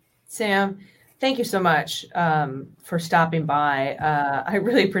 Well, Sam, thank you so much for stopping by. I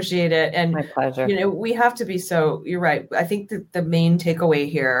really appreciate it. And my pleasure. We have to be you're right. I think that the main takeaway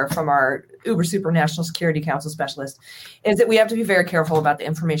here from our uber super National Security Council specialist is that we have to be very careful about the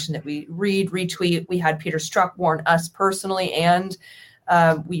information that we read, retweet. We had Peter Strzok warn us personally, and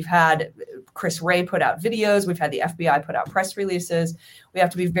we've had Chris Wray put out videos. We've had the FBI put out press releases. We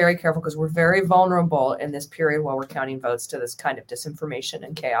have to be very careful because we're very vulnerable in this period while we're counting votes to this kind of disinformation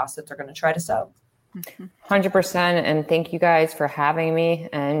and chaos that they're going to try to sow. 100%. And thank you guys for having me.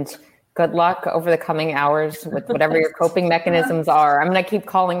 And good luck over the coming hours with whatever your coping mechanisms are. I'm going to keep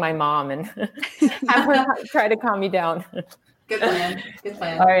calling my mom and have her try to calm me down. Good plan. Good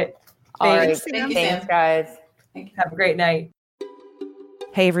plan. All right. Thanks, Sam. guys. Have a great night.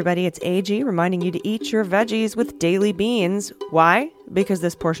 Hey everybody, it's AG reminding you to eat your veggies with daily beans. Why? Because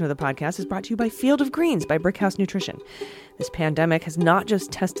this portion of the podcast is brought to you by Field of Greens by Brickhouse Nutrition. This pandemic has not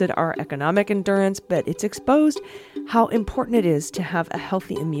just tested our economic endurance, but it's exposed how important it is to have a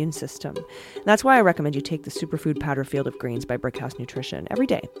healthy immune system. And that's why I recommend you take the superfood powder Field of Greens by Brickhouse Nutrition every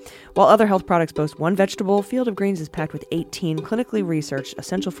day. While other health products boast one vegetable, Field of Greens is packed with 18 clinically researched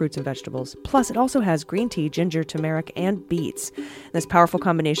essential fruits and vegetables. Plus, it also has green tea, ginger, turmeric, and beets. And this powerful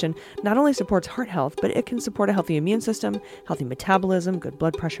combination not only supports heart health, but it can support a healthy immune system, healthy metabolism, good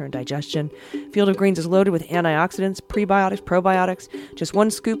blood pressure, and digestion. Field of Greens is loaded with antioxidants, prebiotics, probiotics. Just one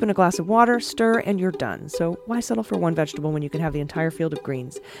scoop in a glass of water, stir, and you're done. So why settle for one vegetable when you can have the entire Field of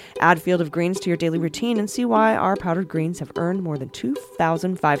Greens? Add Field of Greens to your daily routine and see why our powdered greens have earned more than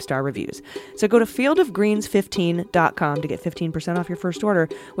 2,000 five-star reviews. So go to fieldofgreens15.com to get 15% off your first order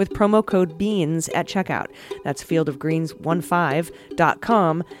with promo code BEANS at checkout. That's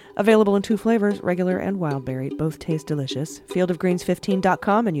fieldofgreens15.com. Available in 2 flavors, regular and wild berry. Both taste delicious.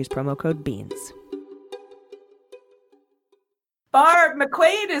 Fieldofgreens15.com and use promo code BEANS. Barb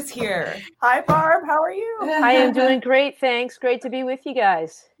McQuaid is here. Hi, Barb. How are you? I am doing great. Thanks. Great to be with you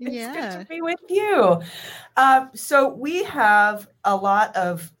guys. It's good to be with you. So we have a lot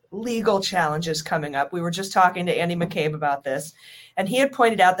of legal challenges coming up. We were just talking to Andy McCabe about this, and he had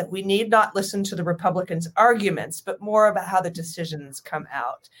pointed out that we need not listen to the Republicans' arguments, but more about how the decisions come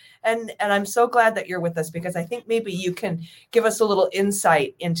out. And I'm so glad that you're with us, because I think maybe you can give us a little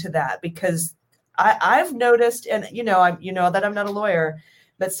insight into that, because I've noticed, and that I'm not a lawyer,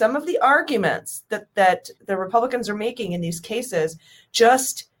 but some of the arguments that the Republicans are making in these cases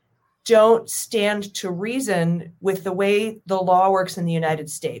just don't stand to reason with the way the law works in the United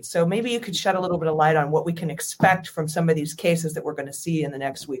States. So maybe you could shed a little bit of light on what we can expect from some of these cases that we're going to see in the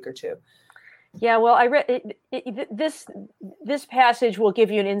next week or two. Yeah, well, I read this passage will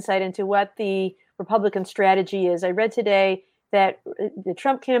give you an insight into what the Republican strategy is. I read today that the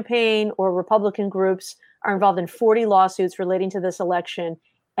Trump campaign or Republican groups are involved in 40 lawsuits relating to this election,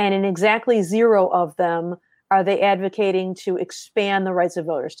 and in exactly 0 of them are they advocating to expand the rights of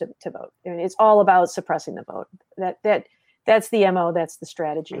voters to vote. I mean, it's all about suppressing the vote. That's the MO. That's the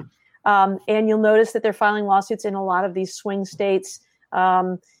strategy. And you'll notice that they're filing lawsuits in a lot of these swing states,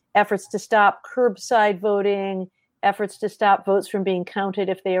 efforts to stop curbside voting, efforts to stop votes from being counted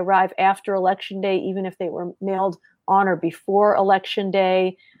if they arrive after Election Day, even if they were mailed on or before Election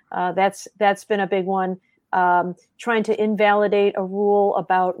Day. That's been a big one. Trying to invalidate a rule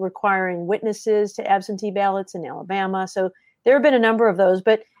about requiring witnesses to absentee ballots in Alabama. So there have been a number of those.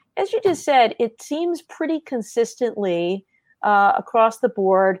 But as you just said, it seems pretty consistently across the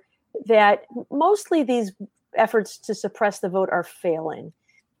board that mostly these efforts to suppress the vote are failing.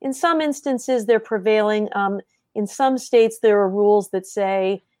 In some instances, they're prevailing. In some states, there are rules that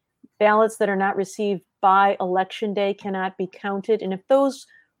say ballots that are not received by Election Day cannot be counted. And if those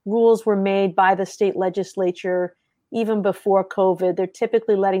rules were made by the state legislature even before COVID, they're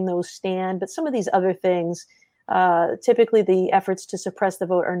typically letting those stand. But some of these other things, typically the efforts to suppress the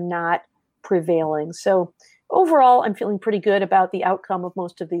vote are not prevailing. So overall, I'm feeling pretty good about the outcome of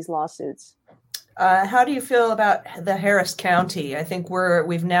most of these lawsuits. How do you feel about the Harris County? I think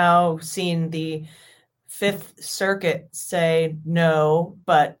we've now seen the Fifth Circuit say no,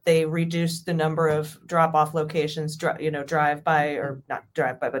 but they reduced the number of drop-off locations, drive-by, or not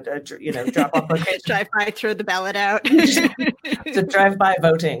drive-by, but, drop-off locations. Drive-by, throw the ballot out. So drive-by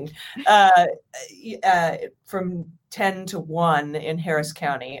voting from 10 to 1 in Harris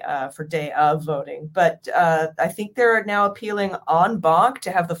County for day of voting. But I think they're now appealing en banc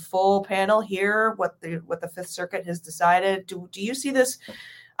to have the full panel hear what the Fifth Circuit has decided. Do you see this?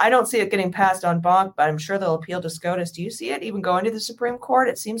 I don't see it getting passed en banc, but I'm sure they'll appeal to SCOTUS. Do you see it even going to the Supreme Court?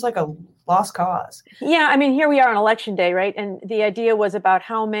 It seems like a lost cause. Yeah, I mean, here we are on Election Day, right? And the idea was about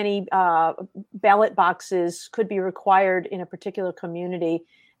how many ballot boxes could be required in a particular community.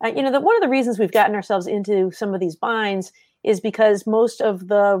 One of the reasons we've gotten ourselves into some of these binds is because most of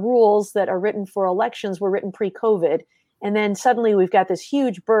the rules that are written for elections were written pre-COVID. And then suddenly we've got this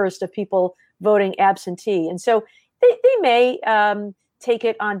huge burst of people voting absentee. And so they may take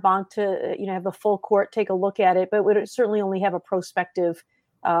it en banc to, have the full court take a look at it, but would certainly only have a prospective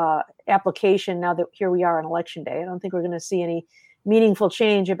application now that here we are on Election Day. I don't think we're going to see any meaningful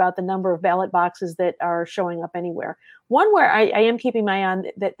change about the number of ballot boxes that are showing up anywhere. One where I am keeping my eye on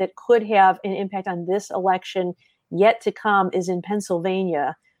that could have an impact on this election yet to come is in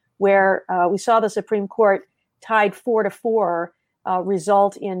Pennsylvania, where we saw the Supreme Court tied 4-4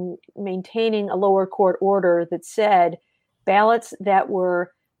 result in maintaining a lower court order that said ballots that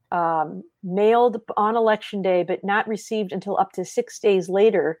were mailed on Election Day but not received until up to 6 days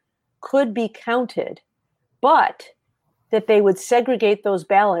later could be counted, but that they would segregate those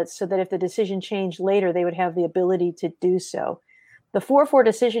ballots so that if the decision changed later, they would have the ability to do so. The 4-4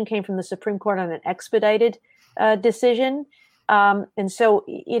 decision came from the Supreme Court on an expedited decision. And so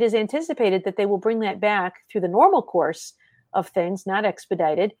it is anticipated that they will bring that back through the normal course of things, not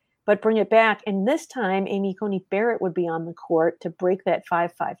expedited, but bring it back. And this time, Amy Coney Barrett would be on the court to break that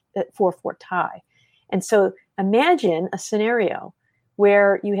 4-4 tie. And so imagine a scenario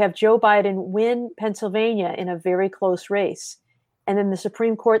where you have Joe Biden win Pennsylvania in a very close race. And then the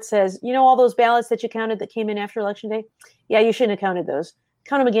Supreme Court says, all those ballots that you counted that came in after Election Day, yeah, you shouldn't have counted those.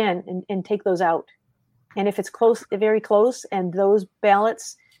 Count them again and take those out. And if it's close, very close, and those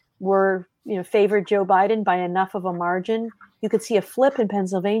ballots were, favored Joe Biden by enough of a margin, you could see a flip in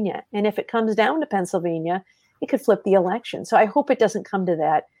Pennsylvania. And if it comes down to Pennsylvania, it could flip the election. So I hope it doesn't come to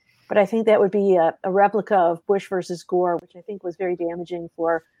that. But I think that would be a replica of Bush versus Gore, which I think was very damaging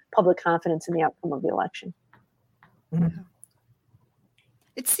for public confidence in the outcome of the election. Mm-hmm.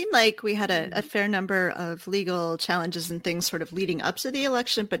 It seemed like we had a fair number of legal challenges and things sort of leading up to the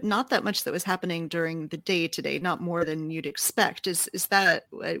election, but not that much that was happening during the day today, not more than you'd expect. Was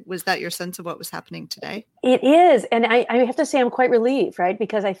that your sense of what was happening today? It is. And I have to say I'm quite relieved, right?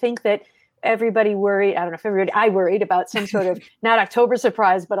 Because I think that everybody worried, I don't know if everybody, I worried about some sort of not October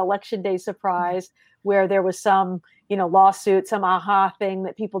surprise, but election day surprise where there was some, lawsuit, some aha thing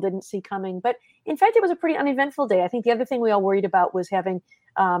that people didn't see coming. But in fact, it was a pretty uneventful day. I think the other thing we all worried about was having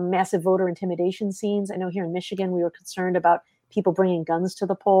massive voter intimidation scenes. I know here in Michigan, we were concerned about people bringing guns to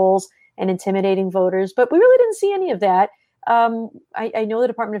the polls and intimidating voters, but we really didn't see any of that. I know the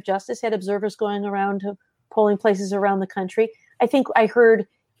Department of Justice had observers going around to polling places around the country. I think I heard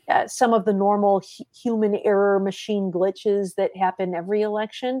some of the normal human error machine glitches that happen every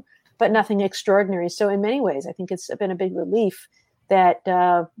election, but nothing extraordinary. So in many ways, I think it's been a big relief that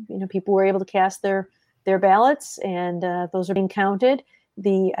people were able to cast their ballots, and those are being counted.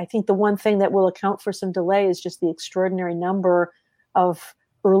 I think the one thing that will account for some delay is just the extraordinary number of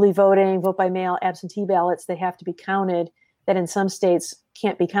early voting, vote by mail, absentee ballots that have to be counted that in some states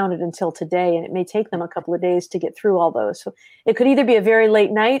can't be counted until today, and it may take them a couple of days to get through all those. So it could either be a very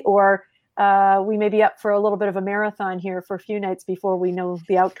late night, or we may be up for a little bit of a marathon here for a few nights before we know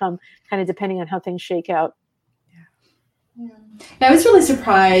the outcome, kind of depending on how things shake out. Yeah, I was really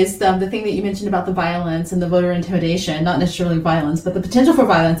surprised. The thing that you mentioned about the violence and the voter intimidation, not necessarily violence, but the potential for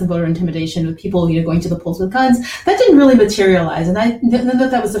violence and voter intimidation with people, going to the polls with guns, that didn't really materialize. And I know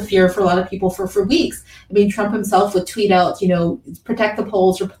that was a fear for a lot of people for weeks. I mean, Trump himself would tweet out, protect the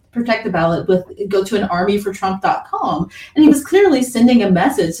polls or protect the ballot go to an armyfortrump.com. And he was clearly sending a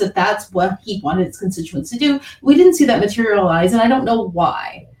message that that's what he wanted his constituents to do. We didn't see that materialize, and I don't know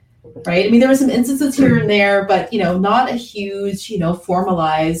why. Right. I mean, there were some instances here and there, but, not a huge,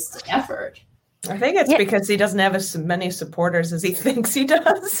 formalized effort. I think it's because he doesn't have as many supporters as he thinks he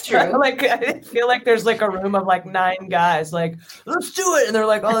does. True. I feel like there's a room of 9 guys, let's do it. And they're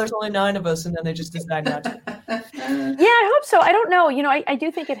like, oh, there's only 9 of us. And then they just decide not to. Yeah, I hope so. I don't know. I do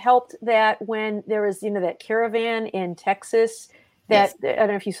think it helped that when there was, that caravan in Texas that, yes. I don't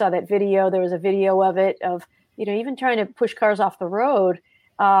know if you saw that video. There was a video of it of, even trying to push cars off the road.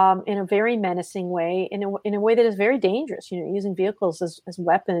 In a very menacing way, in a way that is very dangerous, using vehicles as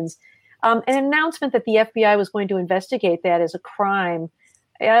weapons. An announcement that the FBI was going to investigate that as a crime.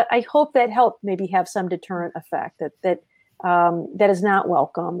 I hope that helped maybe have some deterrent effect, that is not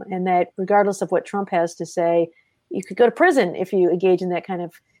welcome, and that regardless of what Trump has to say, you could go to prison if you engage in that kind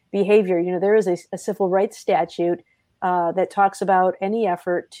of behavior. There is a civil rights statute that talks about any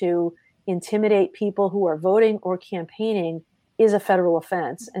effort to intimidate people who are voting or campaigning is a federal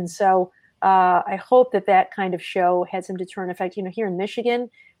offense. And so I hope that kind of show had some deterrent effect. Here in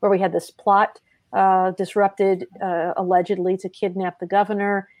Michigan, where we had this plot disrupted allegedly to kidnap the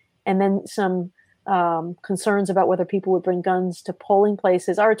governor, and then some concerns about whether people would bring guns to polling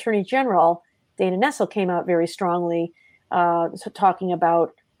places. Our Attorney General, Dana Nessel, came out very strongly talking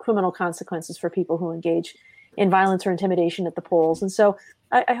about criminal consequences for people who engage in violence or intimidation at the polls. And so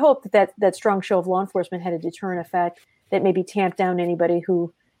I hope that strong show of law enforcement had a deterrent effect that maybe tamped down anybody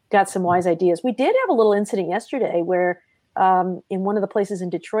who got some wise ideas. We did have a little incident yesterday where in one of the places in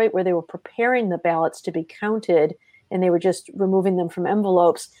Detroit where they were preparing the ballots to be counted and they were just removing them from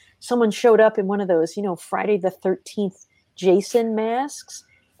envelopes, someone showed up in one of those, Friday the 13th Jason masks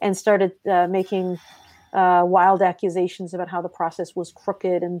and started making wild accusations about how the process was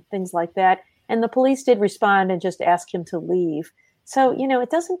crooked and things like that. And the police did respond and just ask him to leave. So, it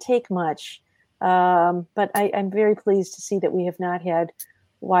doesn't take much. But I'm very pleased to see that we have not had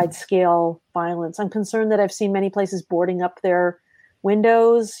wide-scale violence. I'm concerned that I've seen many places boarding up their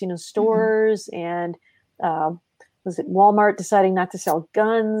windows, stores, and was it Walmart deciding not to sell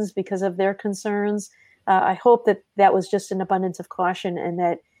guns because of their concerns? I hope that was just an abundance of caution, and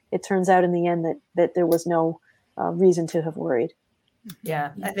that it turns out in the end that there was no reason to have worried. Yeah,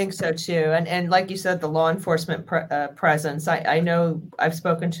 I think so too. And like you said, the law enforcement presence. I know I've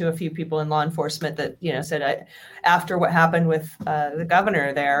spoken to a few people in law enforcement that said after what happened with the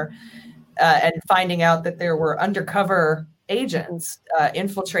governor there, and finding out that there were undercover agents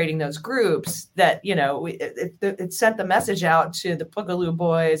infiltrating those groups, that it sent the message out to the Poogaloo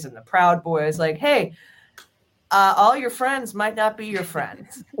boys and the Proud Boys, like, hey, all your friends might not be your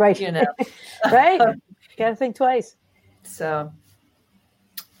friends, right? Right. Gotta think twice. So.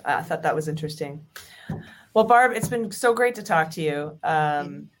 I thought that was interesting. Well, Barb, it's been so great to talk to you.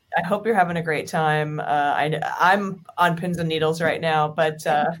 I hope you're having a great time. I'm on pins and needles right now, but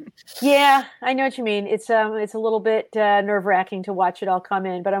yeah, I know what you mean. It's a little bit nerve-wracking to watch it all come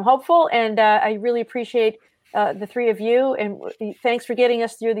in, but I'm hopeful, and I really appreciate the three of you, and thanks for getting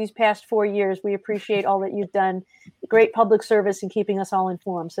us through these past 4 years. We appreciate all that you've done. Great public service and keeping us all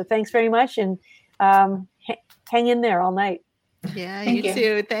informed. So thanks very much, and hang in there all night. Yeah, Thank you you.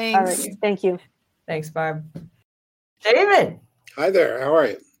 too. Thanks. All right, thank you. Thanks, Barb. David. Hi there. How are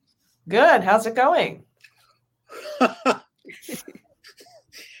you? Good. How's it going?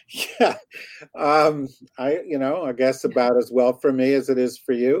 Yeah. I guess about as well for me as it is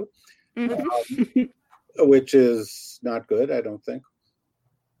for you, which is not good, I don't think.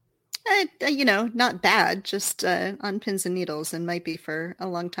 Not bad, just on pins and needles, and might be for a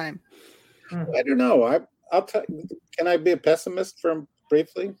long time. I don't know. I'll tell you, can I be a pessimist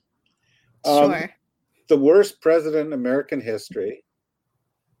briefly? Sure. The worst president in American history,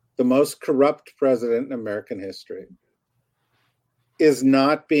 the most corrupt president in American history, is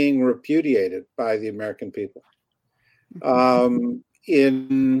not being repudiated by the American people.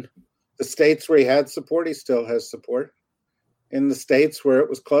 In the states where he had support, he still has support. In the states where it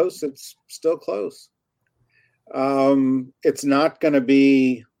was close, it's still close. It's not going to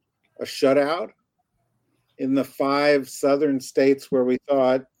be a shutout. In the 5 southern states where we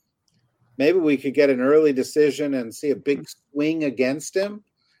thought maybe we could get an early decision and see a big swing against him,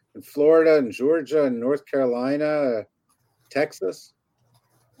 in Florida and Georgia and North Carolina, Texas,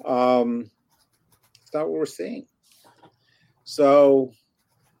 it's not what we're seeing. So,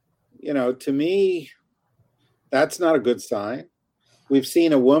 to me, that's not a good sign. We've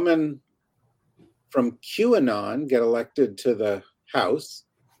seen a woman from QAnon get elected to the House.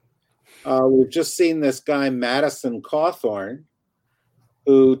 We've just seen this guy, Madison Cawthorn,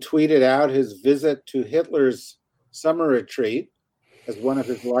 who tweeted out his visit to Hitler's summer retreat as one of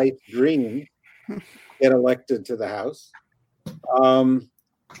his life dreams, get elected to the House.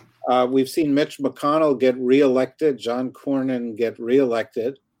 We've seen Mitch McConnell get reelected, John Cornyn get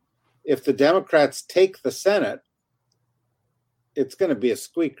reelected. If the Democrats take the Senate, it's going to be a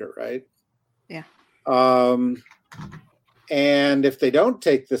squeaker, right? Yeah. And if they don't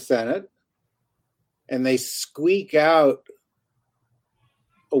take the Senate and they squeak out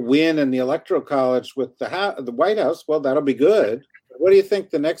a win in the Electoral College with the White House, well, that'll be good. What do you think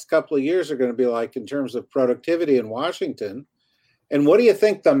the next couple of years are going to be like in terms of productivity in Washington? And what do you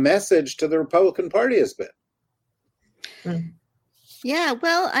think the message to the Republican Party has been? Yeah,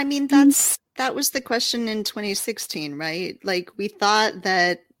 well, I mean, that was the question in 2016, right? Like, we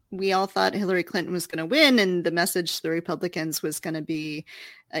all thought Hillary Clinton was going to win, and the message to the Republicans was going to be,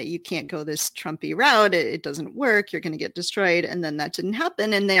 you can't go this Trumpy route. It doesn't work. You're going to get destroyed. And then that didn't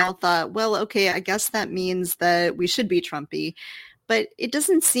happen. And they all thought, well, okay, I guess that means that we should be Trumpy. But it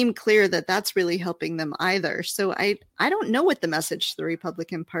doesn't seem clear that that's really helping them either. So I don't know what the message to the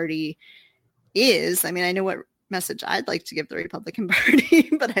Republican Party is. I mean, I know what message I'd like to give the Republican Party,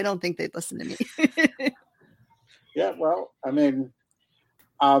 but I don't think they'd listen to me. Yeah, well, I mean,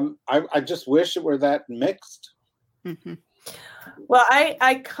 I just wish it were that mixed. Mm-hmm. Well,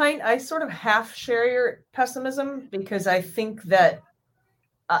 I sort of half share your pessimism, because I think that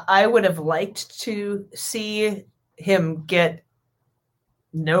I would have liked to see him get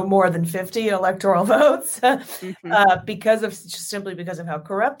no more than 50 electoral votes simply because of how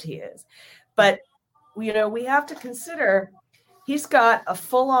corrupt he is. But, we have to consider he's got a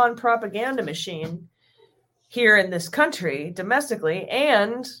full-on propaganda machine here in this country domestically,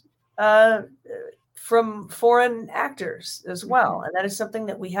 and from foreign actors as well. And that is something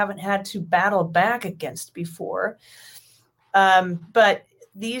that we haven't had to battle back against before. But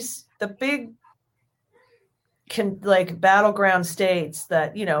the big battleground states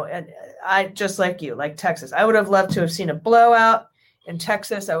that, and I, just like you, like Texas, I would have loved to have seen a blowout in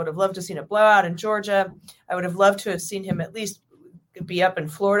Texas. I would have loved to have seen a blowout in Georgia. I would have loved to have seen him at least be up in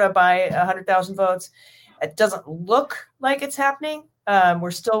Florida by 100,000 votes. It doesn't look like it's happening. We're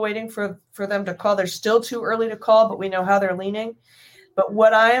still waiting for them to call. They're still too early to call, but we know how they're leaning. But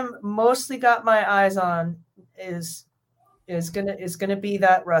what I am mostly got my eyes on is gonna be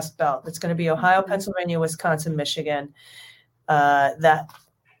that Rust Belt. It's gonna be Ohio, Pennsylvania, Wisconsin, Michigan, that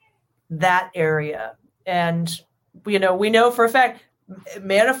area. And we know for a fact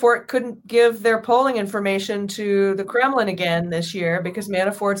Manafort couldn't give their polling information to the Kremlin again this year, because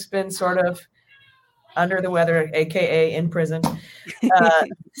Manafort's been sort of under the weather, aka in prison.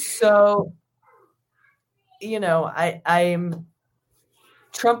 So,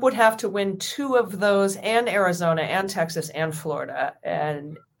 Trump would have to win 2 of those, and Arizona and Texas and Florida.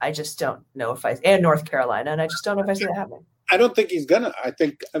 And I just don't know and North Carolina. And I just don't know if I see that happening. I don't think he's gonna. I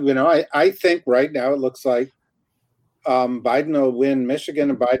think, I think right now it looks like Biden will win Michigan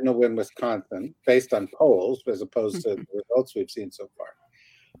and Biden will win Wisconsin based on polls, as opposed to the results we've seen so far.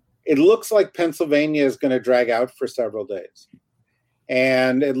 it looks like Pennsylvania is going to drag out for several days.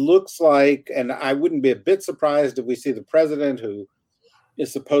 And it looks like, and I wouldn't be a bit surprised if we see the president, who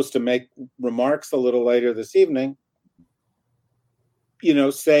is supposed to make remarks a little later this evening,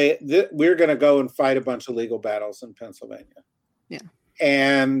 say that we're going to go and fight a bunch of legal battles in Pennsylvania. Yeah.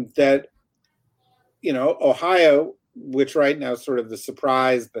 And that, Ohio, which right now is sort of the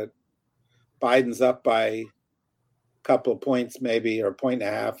surprise that Biden's up by a couple of points maybe, or a point and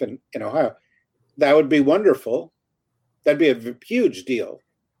a half in Ohio, that would be wonderful. That'd be a huge deal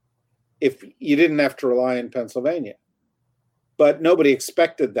if you didn't have to rely on Pennsylvania. But nobody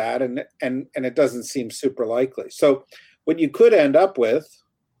expected that, and it doesn't seem super likely. So what you could end up with,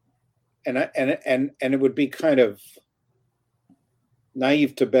 and it would be kind of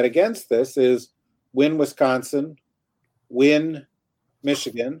naive to bet against this, is win Wisconsin, win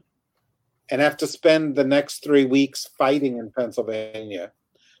Michigan, and have to spend the next 3 weeks fighting in Pennsylvania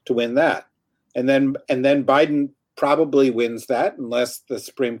to win that. And then Biden probably wins that, unless the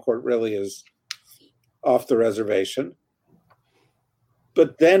Supreme Court really is off the reservation.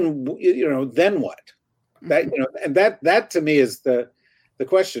 But then, then what? That, and that to me is the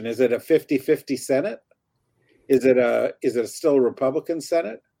question. Is it a 50-50 Senate? Is it still a Republican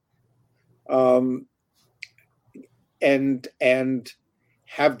Senate? And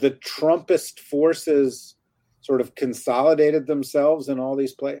have the Trumpist forces sort of consolidated themselves in all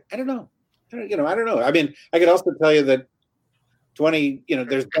these places? I don't know. I don't know. I mean, I could also tell you that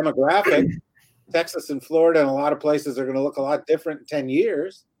there's demographic. Texas and Florida and a lot of places are going to look a lot different in 10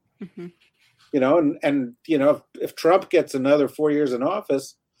 years. Mm-hmm. If Trump gets another 4 years in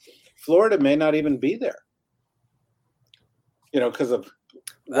office, Florida may not even be there. Because of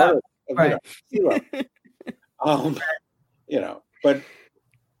water, right. But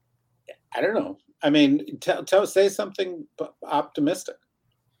I don't know. I mean, say something optimistic.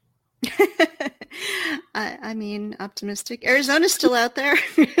 I mean, optimistic. Arizona's still out there.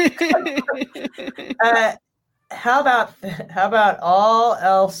 How about all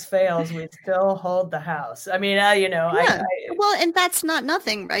else fails, we still hold the House? I mean, yeah. Well, and that's not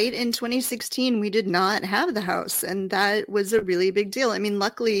nothing, right? In 2016, we did not have the House, and that was a really big deal. I mean,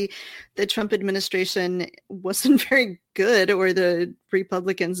 luckily, the Trump administration wasn't very good, or the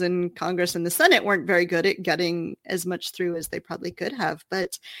Republicans in Congress and the Senate weren't very good at getting as much through as they probably could have.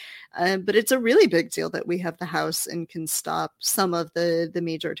 But it's a really big deal that we have the House and can stop some of the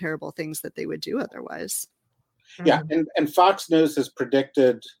major terrible things that they would do otherwise. Yeah, and Fox News has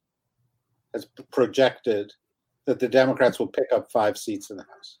projected that the Democrats will pick up 5 seats in the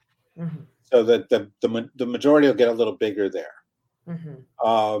House, so that the majority will get a little bigger there.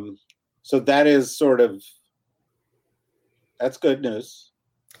 Mm-hmm. So that is that's good news.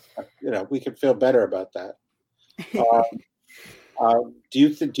 We could feel better about that. Do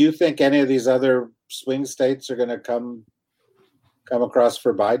you think any of these other swing states are going to come across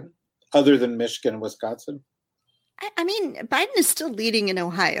for Biden, other than Michigan and Wisconsin? I mean, Biden is still leading in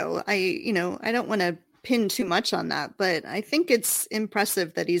Ohio. I don't want to pin too much on that, but I think it's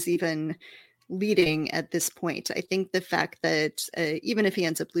impressive that he's even leading at this point. I think the fact that even if he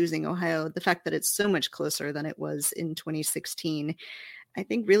ends up losing Ohio, the fact that it's so much closer than it was in 2016, I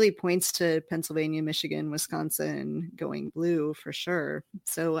think really points to Pennsylvania, Michigan, Wisconsin going blue for sure.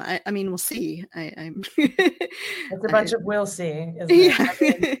 So, I mean, we'll see. It's a bunch of we'll see, isn't it? Yeah. I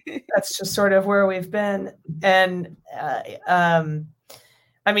mean, that's just sort of where we've been. And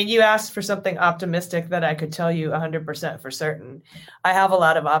I mean, you asked for something optimistic that I could tell you 100% for certain. I have a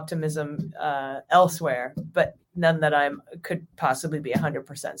lot of optimism elsewhere, but none that I could possibly be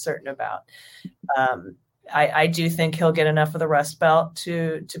 100% certain about. I do think he'll get enough of the Rust Belt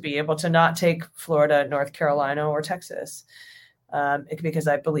to be able to not take Florida, North Carolina, or Texas, because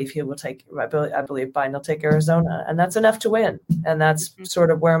I believe he will take. I believe Biden will take Arizona, and that's enough to win. And that's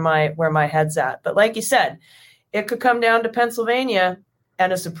sort of where my head's at. But like you said, it could come down to Pennsylvania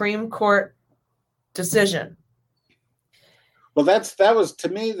and a Supreme Court decision. Well, that was to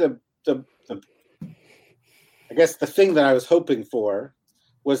me the I guess the thing that I was hoping for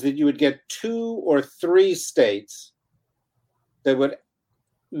was that you would get 2 or 3 states that would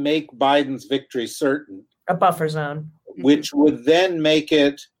make Biden's victory certain. A buffer zone. Which would then make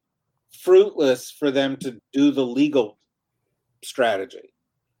it fruitless for them to do the legal strategy,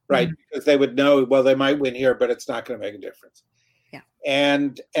 right? Mm-hmm. Because they would know, well, they might win here, but it's not going to make a difference. Yeah.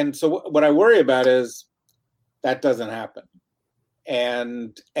 And so what I worry about is that doesn't happen.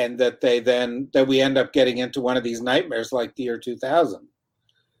 And that we end up getting into one of these nightmares like the year 2000.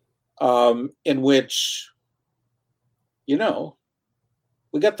 In which,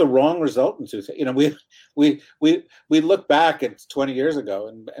 we got the wrong result in 2000. You know, we look back at 20 years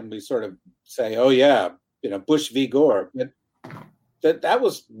ago and we sort of say, oh yeah, you know, Bush v. Gore. That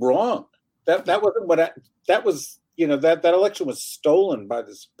was wrong. That wasn't what that was. You know, that election was stolen by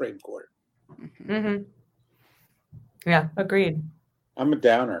the Supreme Court. Mm-hmm. Yeah, agreed. I'm a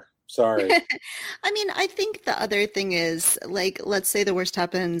downer. Sorry. I mean, I think the other thing is, like, let's say the worst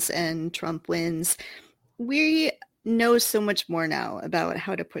happens and Trump wins. We know so much more now about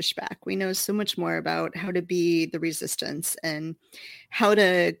how to push back. We know so much more about how to be the resistance and how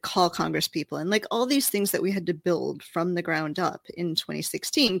to call Congress people and like all these things that we had to build from the ground up in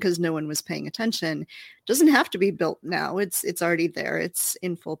 2016 because no one was paying attention. Doesn't have to be built now. It's already there. It's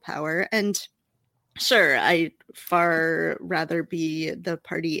in full power. And sure, I'd far rather be the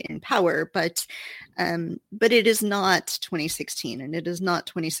party in power, but it is not 2016 and it is not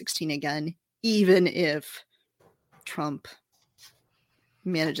 2016 again, even if Trump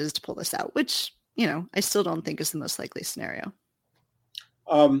manages to pull this out, which, you know, I still don't think is the most likely scenario.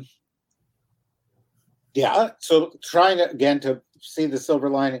 Yeah. So trying to see the silver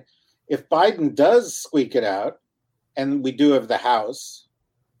lining, if Biden does squeak it out and we do have the House,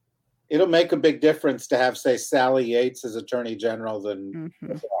 it'll make a big difference to have, say, Sally Yates as Attorney General than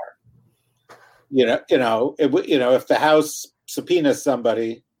if the House subpoenas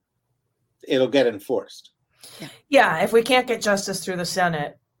somebody, it'll get enforced. Yeah, if we can't get justice through the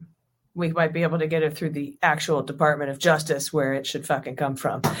Senate, we might be able to get it through the actual Department of Justice, where it should fucking come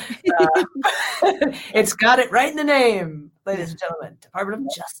from. It's got it right in the name, ladies and gentlemen, Department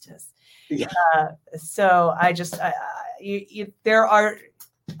of Justice. Yeah. So there are,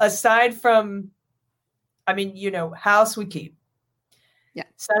 aside from, I mean, you know, House we keep. Yeah.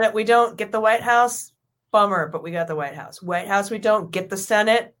 Senate we don't. Get the White House, bummer, but we got the White House. White House we don't. Get the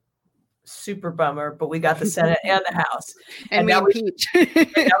Senate, super bummer, but we got the Senate and the House, and we impeach. And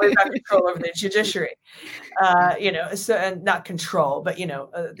now we've got control over the judiciary. You know, so, and not control, but you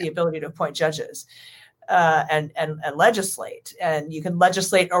know, the ability to appoint judges and legislate, and you can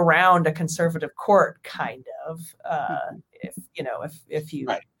legislate around a conservative court, kind of, if you know, if you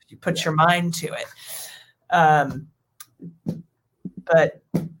put your mind to it. But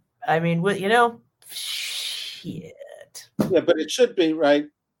I mean, you know, shit. Yeah, but it should be right.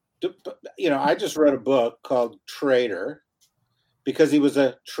 You know, I just wrote a book called Traitor because he was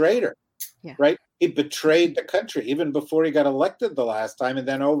a traitor, right? He betrayed the country even before he got elected the last time, and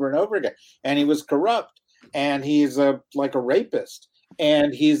then over and over again. And he was corrupt, and he's like a rapist,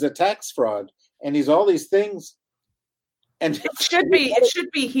 and he's a tax fraud, and he's all these things. And it should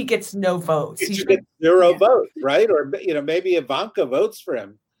be he gets no votes. He should get zero votes, right? Or you know, maybe Ivanka votes for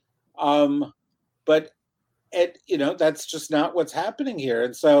him, but. You know, that's just not what's happening here.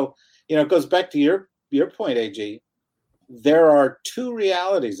 And so, you know, it goes back to your point, AG. There are two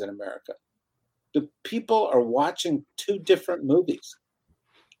realities in America. The people are watching two different movies,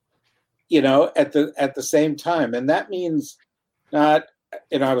 you know, at the same time. And that means not,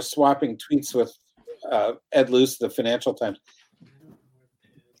 you know, I was swapping tweets with Ed Luce, the Financial Times.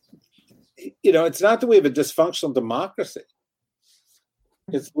 You know, it's not that we have a dysfunctional democracy.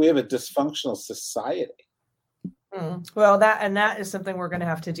 We have a dysfunctional society. Well, that is something we're going to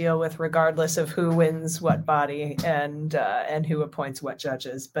have to deal with, regardless of who wins what body and who appoints what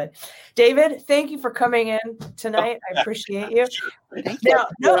judges. But David, thank you for coming in tonight. I appreciate you.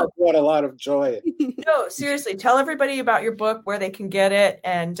 No, brought a lot of joy. No, seriously, tell everybody about your book, where they can get it,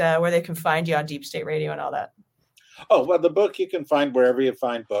 and where they can find you on Deep State Radio and all that. Oh, well, the book you can find wherever you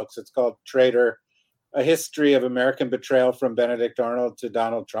find books. It's called Traitor: A History of American Betrayal from Benedict Arnold to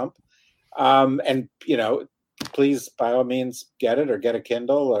Donald Trump. And you know, please, by all means, get it, or get a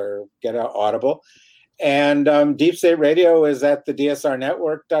Kindle, or get an Audible. And Deep State Radio is at the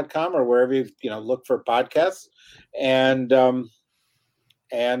DSRnetwork.com or wherever you look for podcasts. And you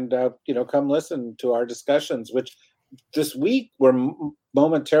know, come listen to our discussions, which this week we're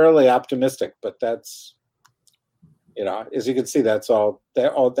momentarily optimistic, but that's, you know, as you can see, that's all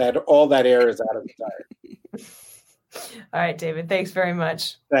that air is out of the tire. All right, David, thanks very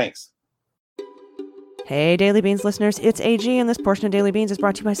much. Thanks. Hey, Daily Beans listeners, it's AG, and this portion of Daily Beans is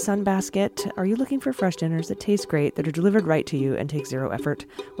brought to you by Sunbasket. Are you looking for fresh dinners that taste great, that are delivered right to you, and take zero effort?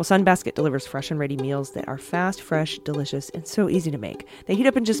 Well, Sunbasket delivers fresh and ready meals that are fast, fresh, delicious, and so easy to make. They heat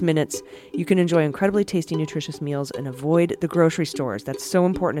up in just minutes. You can enjoy incredibly tasty, nutritious meals and avoid the grocery stores. That's so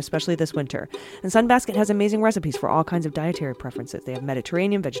important, especially this winter. And Sunbasket has amazing recipes for all kinds of dietary preferences. They have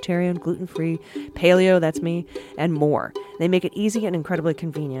Mediterranean, vegetarian, gluten-free, paleo, that's me, and more. They make it easy and incredibly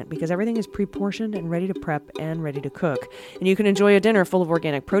convenient because everything is pre-portioned and ready to to prep and ready to cook. And you can enjoy a dinner full of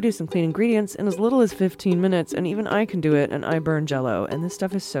organic produce and clean ingredients in as little as 15 minutes, and even I can do it, and I burn Jell-O, and this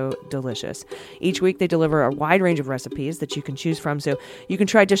stuff is so delicious. Each week they deliver a wide range of recipes that you can choose from, so you can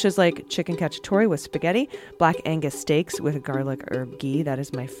try dishes like chicken cacciatore with spaghetti, black Angus steaks with garlic herb ghee, that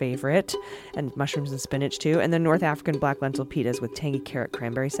is my favorite, and mushrooms and spinach too, and then North African black lentil pitas with tangy carrot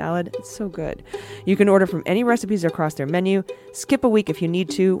cranberry salad. It's so good. You can order from any recipes across their menu, skip a week if you need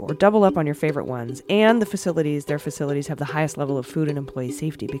to, or double up on your favorite ones. And their facilities have the highest level of food and employee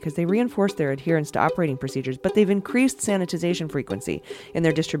safety because they reinforce their adherence to operating procedures, but they've increased sanitization frequency in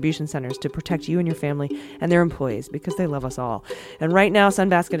their distribution centers to protect you and your family and their employees because they love us all. And right now,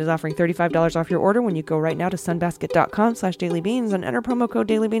 Sunbasket is offering $35 off your order when you go right now to sunbasket.com/dailybeans and enter promo code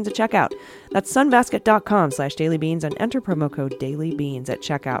dailybeans at checkout. That's sunbasket.com/dailybeans and enter promo code dailybeans at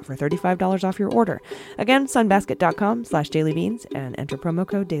checkout for $35 off your order. Again, sunbasket.com/dailybeans and enter promo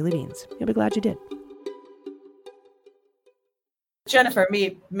code dailybeans. You'll be glad you did. Jennifer,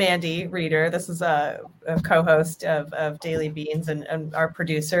 meet Mandy Reeder. This is a co-host of Daily Beans and our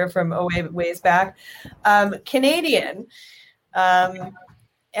producer from ways back. Canadian.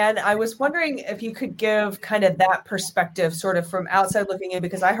 And I was wondering if you could give kind of that perspective sort of from outside looking in,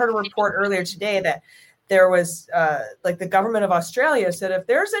 because I heard a report earlier today that there was like the government of Australia said, if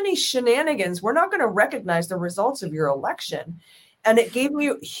there's any shenanigans, we're not going to recognize the results of your election. And it gave me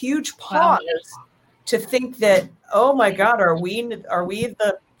a huge pause to think that, oh my God, are we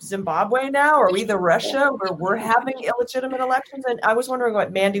the Zimbabwe now? Are we the Russia where we're having illegitimate elections? And I was wondering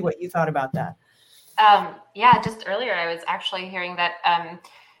what you thought about that. Yeah, just earlier I was actually hearing that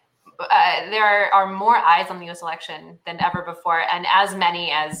there are more eyes on the U.S. election than ever before, and as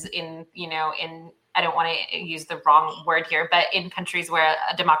many as in I don't want to use the wrong word here, but in countries where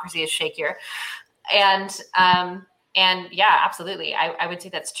a democracy is shakier. And yeah, absolutely. I would say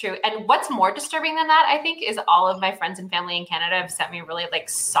that's true. And what's more disturbing than that, I think, is all of my friends and family in Canada have sent me really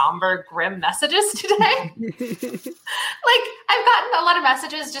somber, grim messages today. I've gotten a lot of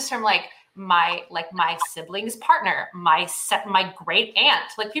messages just from my sibling's partner, my great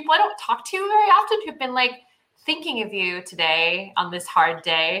aunt, people I don't talk to very often who've been thinking of you today on this hard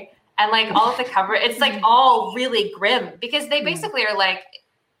day. And all of the cover, it's all really grim because they basically are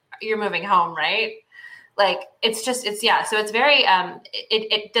you're moving home, right? So it's very,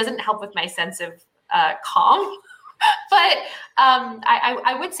 it doesn't help with my sense of calm, but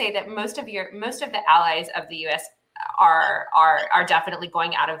I would say that most of the allies of the U.S. are definitely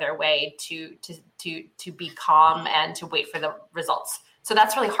going out of their way to be calm and to wait for the results. So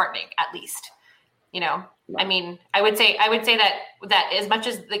that's really heartening, at least. I mean, I would say that as much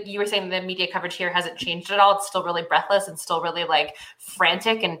as you were saying, the media coverage here hasn't changed at all. It's still really breathless and still really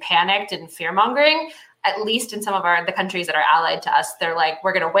frantic and panicked and fear mongering. At least in some of the countries that are allied to us, they're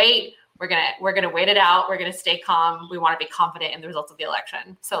we're going to wait. We're going to wait it out. We're going to stay calm. We want to be confident in the results of the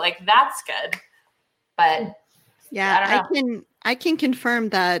election. So that's good. But yeah, I can confirm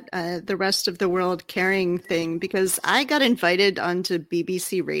that the rest of the world caring thing, because I got invited onto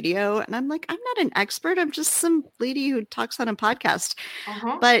BBC Radio and I'm I'm not an expert. I'm just some lady who talks on a podcast.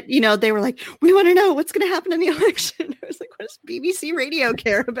 But, they were we want to know what's going to happen in the election. I was what does BBC Radio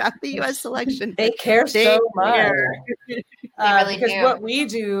care about the U.S. election? They care so much. They really because do. What we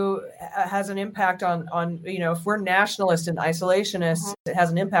do has an impact on if we're nationalists and isolationists, it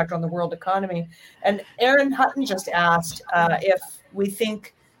has an impact on the world economy. And Aaron Hutton just asked if we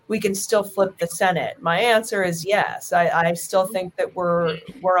think we can still flip the Senate. My answer is yes. I still think that we're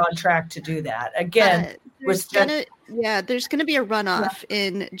on track to do that. Again, there's going to be a runoff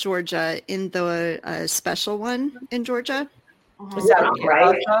in Georgia in the special one in Georgia. Is that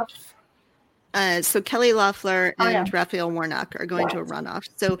right? So Kelly Loeffler and Raphael Warnock are going to a runoff.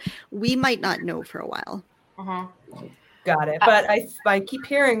 So we might not know for a while. Got it. But I keep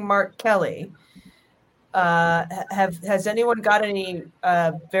hearing Mark Kelly. Has anyone got any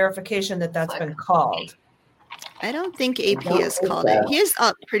verification that that's been called? I don't think AP has called it. He is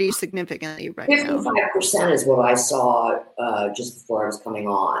up pretty significantly right now. 55% is what I saw just before I was coming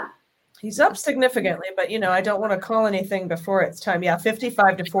on. He's up significantly, but I don't want to call anything before it's time. Yeah,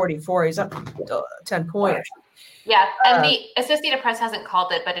 55 to 44. He's up 10 points. Yeah, and the Associated Press hasn't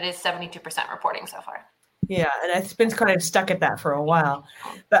called it, but it is 72% reporting so far. Yeah, and it's been kind of stuck at that for a while.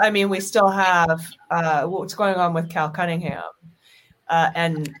 But I mean, we still have what's going on with Cal Cunningham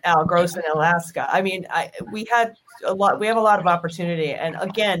and Al Gross in Alaska. I mean, we have a lot of opportunity. And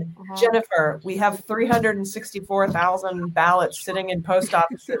again, Jennifer, we have 364,000 ballots sitting in post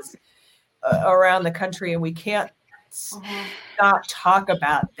offices around the country, and we can't not talk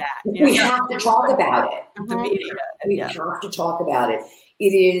about that. We have to talk about it. The media. We have to talk about it. It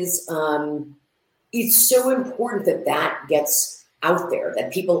is. it's so important that that gets out there,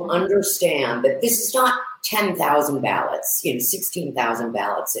 that people understand that this is not 10,000 ballots, 16,000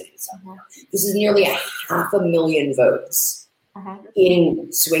 ballot cities. This is nearly 500,000 votes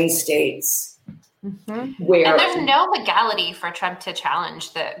in swing states. Where And there's no legality for Trump to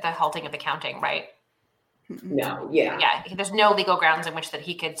challenge the halting of the counting, right? No, yeah. Yeah, there's no legal grounds in which that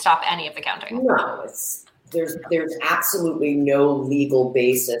he could stop any of the counting. No, there's absolutely no legal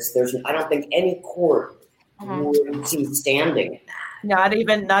basis. I don't think any court would see standing in that. Not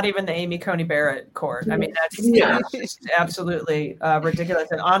even the Amy Coney Barrett court. I mean, that's just absolutely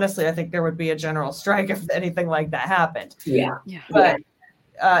ridiculous. And honestly, I think there would be a general strike if anything like that happened. Yeah. But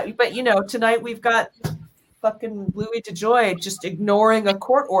tonight we've got fucking Louis DeJoy just ignoring a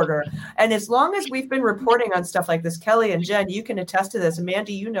court order. And as long as we've been reporting on stuff like this, Kelly and Jen, you can attest to this. And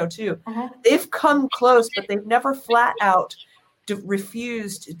Mandy, too. They've come close, but they've never flat out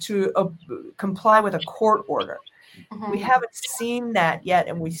refused to comply with a court order. We haven't seen that yet,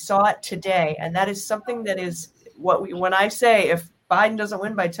 and we saw it today. And that is something that is when I say if Biden doesn't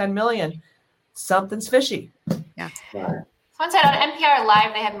win by 10 million, something's fishy. Yeah. Someone said on NPR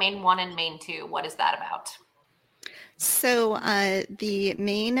Live they have Maine 1 and Maine 2. What is that about? So the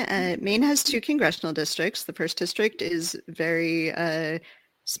Maine has 2 congressional districts. The first district is very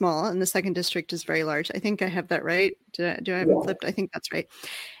small, and the second district is very large. I think I have that right. Do I have it flipped? I think that's right.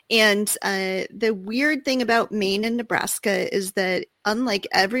 And the weird thing about Maine and Nebraska is that unlike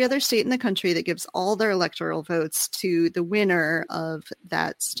every other state in the country that gives all their electoral votes to the winner of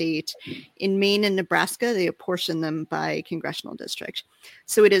that state, in Maine and Nebraska, they apportion them by congressional district.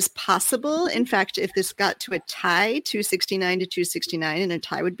 So it is possible, in fact, if this got to a tie, 269 to 269, and a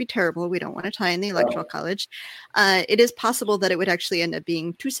tie would be terrible. We don't want a tie in the Electoral College. It is possible that it would actually end up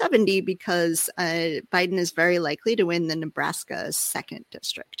being 270 because Biden is very likely to win the Nebraska 2nd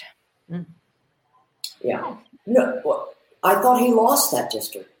district. Yeah. No, well, I thought he lost that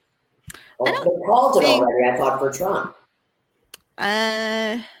district. They called it already, I thought, for Trump.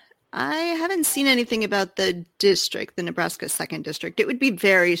 I haven't seen anything about the district, the Nebraska 2nd district. It would be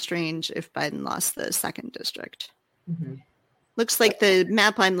very strange if Biden lost the 2nd district. Looks like the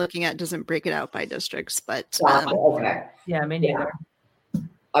map I'm looking at doesn't break it out by districts, but okay. Yeah, me neither.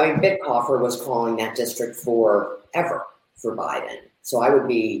 I mean, Bitcofer was calling that district forever for Biden. So I would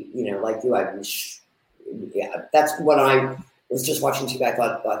be, like you, I'd be, that's what I was just watching TV. I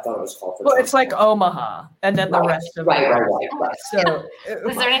thought it was called for. Well, it's like Omaha, and then the rest of right. So,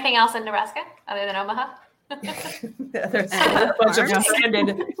 was there anything else in Nebraska other than Omaha? There's a bunch of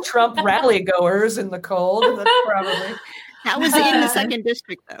stranded Trump rally goers in the cold. That's probably that was in the 2nd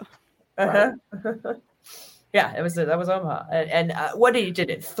district, though. Yeah, that was Omaha, and what did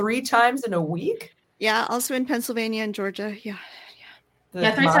it 3 times in a week? Yeah, also in Pennsylvania and Georgia. Yeah. 3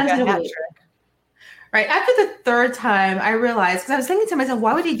 times in a week. Right. After the 3rd time, I realized, because I was thinking to myself,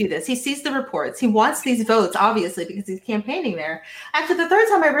 why would he do this? He sees the reports. He wants these votes, obviously, because he's campaigning there. After the 3rd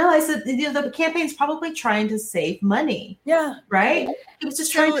time, I realized that the campaign's probably trying to save money. Yeah. Right? He was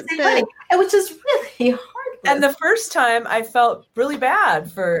just trying to save money. It was just really hard. And the first time, I felt really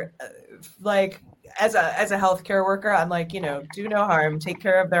bad for, as a healthcare worker, I'm like, do no harm, take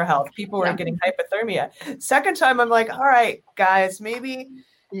care of their health. People were getting hypothermia. Second time, I'm like, all right, guys, maybe.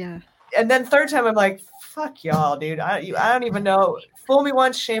 Yeah. And then 3rd time, I'm like, fuck y'all, dude. I don't even know. Fool me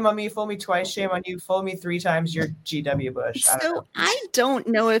once, shame on me. Fool me twice, shame on you. Fool me 3 times, you're G.W. Bush. I don't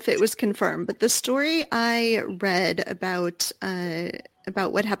know if it was confirmed, but the story I read about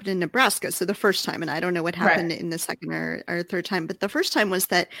what happened in Nebraska. So the first time, and I don't know what happened in the 2nd or 3rd time, but the first time was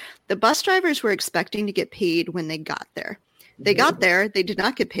that the bus drivers were expecting to get paid when they got there. They got there, they did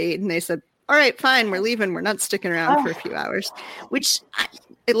not get paid, and they said, all right, fine, we're leaving. We're not sticking around for a few hours, which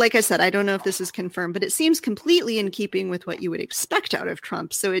like I said, I don't know if this is confirmed, but it seems completely in keeping with what you would expect out of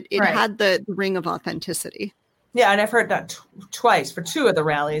Trump. So it had the ring of authenticity. Yeah, and I've heard that twice for 2 of the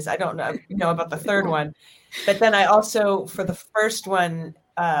rallies. I don't know about the 3rd one. But then I also, for the first one,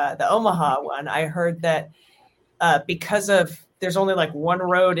 the Omaha one, I heard that because of, there's only like 1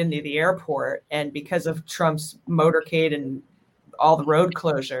 road into the airport, and because of Trump's motorcade and all the road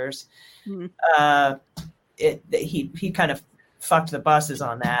closures, he kind of fucked the buses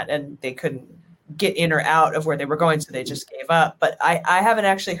on that, and they couldn't get in or out of where they were going, so they just gave up. But I haven't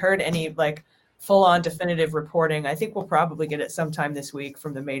actually heard any full-on definitive reporting. I think we'll probably get it sometime this week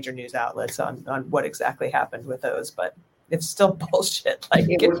from the major news outlets on what exactly happened with those, but it's still bullshit.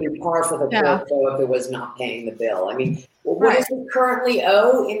 It would be par for the course, though, if it was not paying the bill. I mean, what does it currently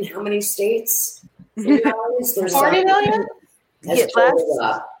owe in how many states? There's 40 million?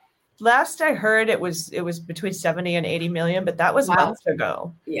 Last I heard, it was between 70 and 80 million, but that was months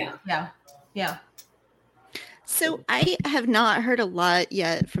ago. Yeah. So I have not heard a lot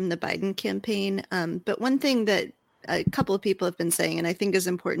yet from the Biden campaign, but one thing that a couple of people have been saying, and I think is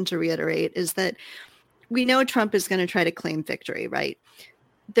important to reiterate, is that we know Trump is going to try to claim victory, right?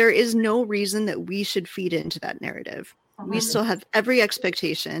 There is no reason that we should feed into that narrative. We still have every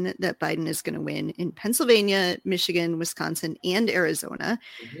expectation that Biden is going to win in Pennsylvania, Michigan, Wisconsin, and Arizona,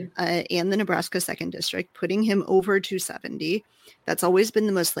 and the Nebraska 2nd District, putting him over 270. That's always been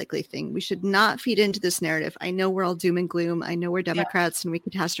the most likely thing. We should not feed into this narrative. I know we're all doom and gloom. I know we're Democrats and we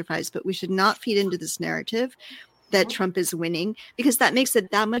catastrophize, but we should not feed into this narrative that Trump is winning, because that makes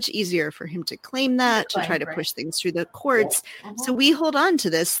it that much easier for him to claim that, to try to push things through the courts. So we hold on to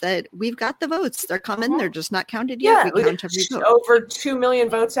this, that we've got the votes. They're coming. They're just not counted yet. We count every vote. Over 2 million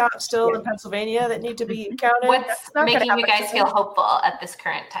votes out still in Pennsylvania that need to be counted. What's making you guys feel hopeful at this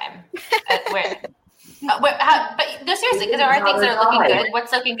current time? But no, seriously, because there are things that are looking good.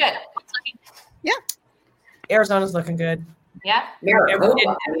 What's looking good? Yeah. Arizona's looking good. Yeah. We didn't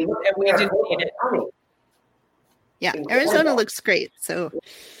need it. Yeah, Arizona looks great. So,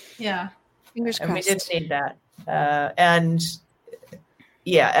 yeah, fingers crossed. And we did need that.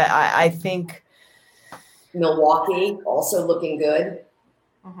 I think Milwaukee also looking good.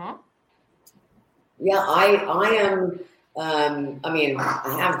 Yeah, I am. I mean,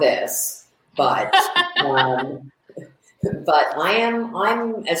 I have this, but I'm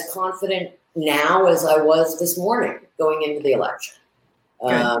as confident now as I was this morning going into the election.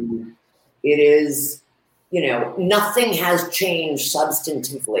 It is. Nothing has changed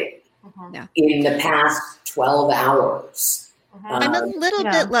substantively in the past 12 hours. I'm a little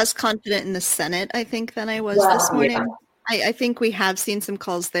bit less confident in the Senate, I think, than I was this morning. Yeah. I think we have seen some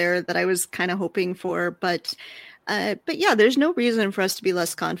calls there that I was kind of hoping for, but yeah, there's no reason for us to be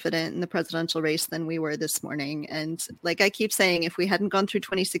less confident in the presidential race than we were this morning. And like I keep saying, if we hadn't gone through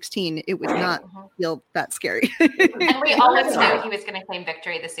 2016, it would not feel that scary. And we always knew he was going to claim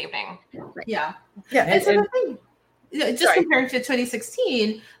victory this evening. Yeah. And so the thing, just comparing to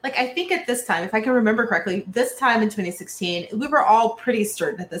 2016, like I think at this time, if I can remember correctly, this time in 2016, we were all pretty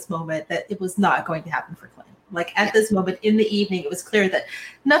certain at this moment that it was not going to happen for Clinton. Like at this moment in the evening, it was clear that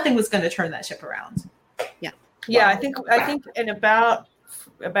nothing was going to turn that ship around. Yeah, I think in about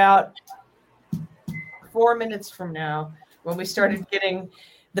 4 minutes from now, when we started getting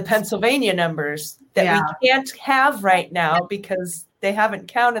the Pennsylvania numbers that we can't have right now because they haven't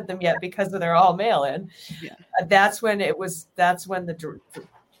counted them yet because they're all mail-in. That's when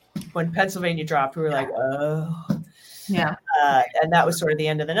when Pennsylvania dropped, we were like, oh, and that was sort of the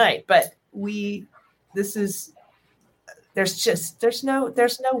end of the night. But there's no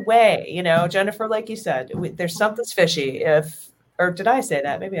way, Jennifer, like you said, there's something's fishy. Or did I say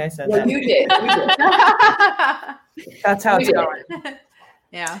that? Maybe I said that. You did. That's how it's going.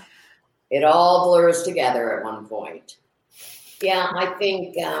 Yeah. It all blurs together at one point. Yeah, I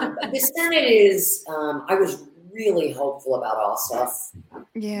think the Senate is, I was really hopeful about Ossoff.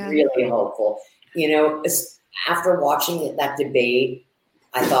 Yeah. Really hopeful. After watching that debate,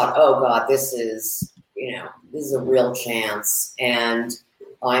 I thought, oh God, this is a real chance, and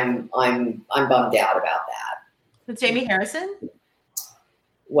I'm bummed out about that. With Jamie Harrison?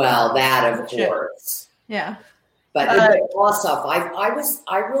 Well, that of course. Yeah. But Ossoff,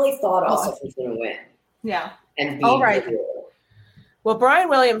 I really thought Ossoff was going to win. Yeah. And be right. Well, Brian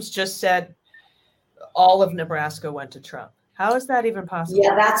Williams just said all of Nebraska went to Trump. How is that even possible?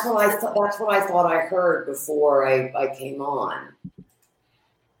 Yeah, that's what I thought I heard before I came on.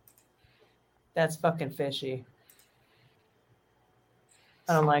 That's fucking fishy.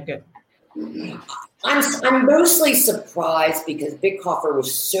 I don't like it. I'm mostly surprised because Bickhoffer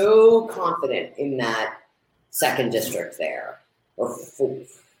was so confident in that second district there, or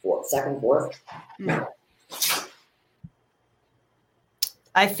fourth. No.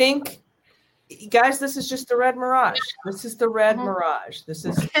 I think, guys, this is just the red mirage. This is the red mirage. This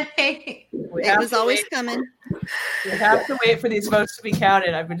is. It was always coming. We have to wait for these votes to be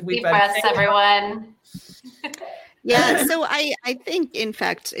counted. Deep breaths, everyone. Yeah, so I think, in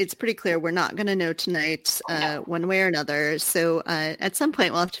fact, it's pretty clear we're not going to know tonight one way or another. So at some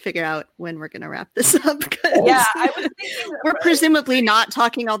point, we'll have to figure out when we're going to wrap this up. Yeah, I was thinking we're presumably not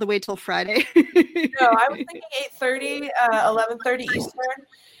talking all the way till Friday. No, I was thinking 8:30, 11:30 Eastern.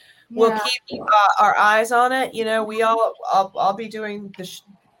 We'll keep our eyes on it. I'll be doing the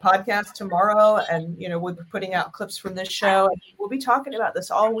podcast tomorrow, and we'll be putting out clips from this show, and we'll be talking about this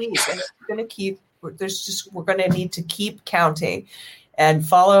all week. And it's going to keep. We're going to need to keep counting and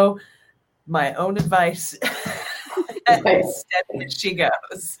follow my own advice as she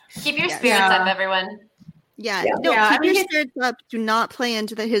goes. Keep your spirits up, everyone. Yeah. No, keep your spirits up. Do not play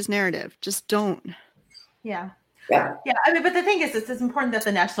into his narrative. Just don't. Yeah. Yeah. Yeah, I mean, but the thing is, it's important that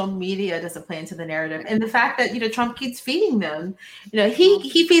the national media doesn't play into the narrative, and the fact that Trump keeps feeding them.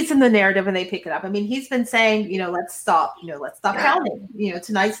 He feeds them the narrative, and they pick it up. I mean, he's been saying, let's stop counting.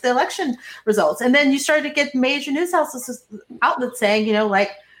 Tonight's the election results, and then you start to get major news outlets saying,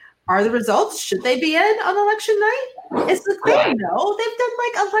 are the results, should they be in on election night? It's like they know. They've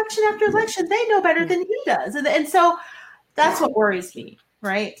done election after election. They know better than he does, and so that's what worries me,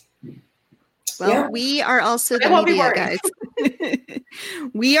 right? Well, we are also the media, guys.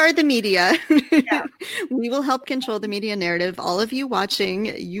 We are the media. We will help control the media narrative. All of you watching,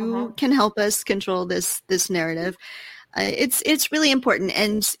 you can help us control this narrative. It's really important.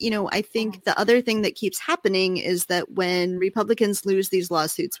 And, I think the other thing that keeps happening is that when Republicans lose these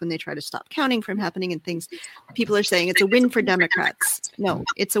lawsuits, when they try to stop counting from happening and things, people are saying it's a win for Democrats. No,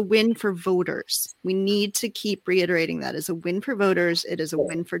 it's a win for voters. We need to keep reiterating that as a win for voters. It is a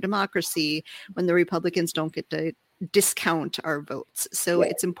win for democracy when the Republicans don't get to discount our votes. So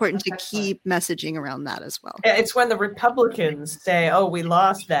it's important to keep messaging around that as well. It's when the Republicans say, "Oh, we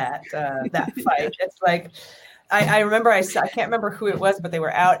lost that fight." It's like, I remember, I can't remember who it was, but they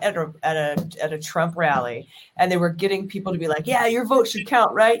were out at a Trump rally, and they were getting people to be like, "Yeah, your vote should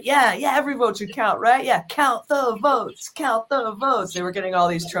count, right? Yeah, every vote should count, right? Yeah, count the votes, count the votes." They were getting all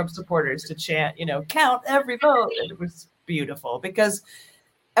these Trump supporters to chant, count every vote. And it was beautiful because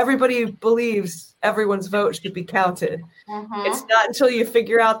everybody believes everyone's vote should be counted. It's not until you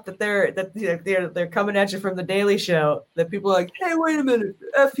figure out that they're coming at you from the Daily Show that people are like, "Hey, wait a minute,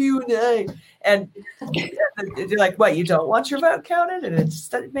 F you and A," and you're like, "What? You don't want your vote counted?" And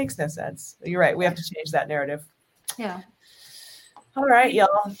it makes no sense. You're right. We have to change that narrative. Yeah. All right, y'all.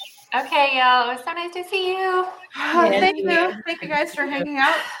 Okay, y'all. It was so nice to see you. Thank you. Thank you guys for hanging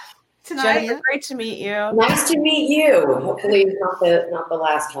out tonight. Jennifer, great to meet you. Nice to meet you. Hopefully not the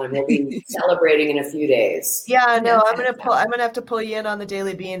last time. We'll be celebrating in a few days. Yeah, no, I'm gonna have to pull you in on the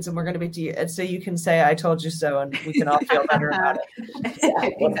Daily Beans, and we're gonna be so you can say "I told you so," and we can all feel better about it.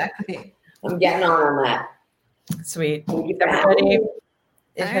 Exactly. I'm getting on that. Sweet. Thank you for Everybody,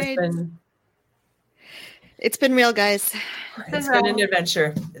 having me. It's been real, guys. It's been an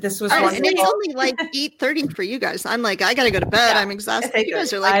adventure. This was and wonderful. it's only like 8:30 for you guys. I'm like, I gotta go to bed. I'm exhausted. You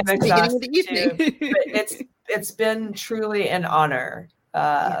guys are like, it's the beginning of the evening. But it's been truly an honor,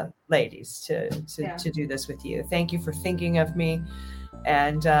 ladies, to do this with you. Thank you for thinking of me,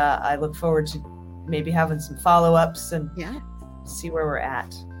 and I look forward to maybe having some follow-ups and see where we're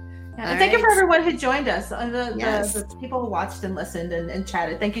at. And thank you for everyone who joined us, the people who watched and listened and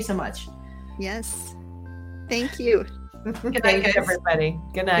chatted. Thank you so much. Yes. Thank you. Good night, everybody.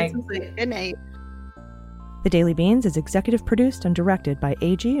 Good night. Good night. The Daily Beans is executive produced and directed by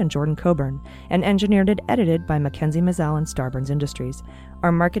AG and Jordan Coburn, and engineered and edited by Mackenzie Mazzell and Starburns Industries.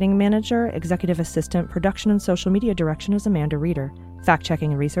 Our marketing manager, executive assistant, production and social media direction is Amanda Reeder.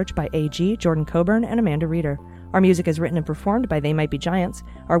 Fact-checking and research by AG, Jordan Coburn, and Amanda Reeder. Our music is written and performed by They Might Be Giants.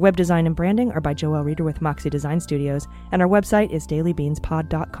 Our web design and branding are by Joelle Reeder with Moxie Design Studios, and our website is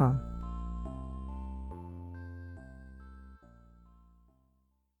dailybeanspod.com.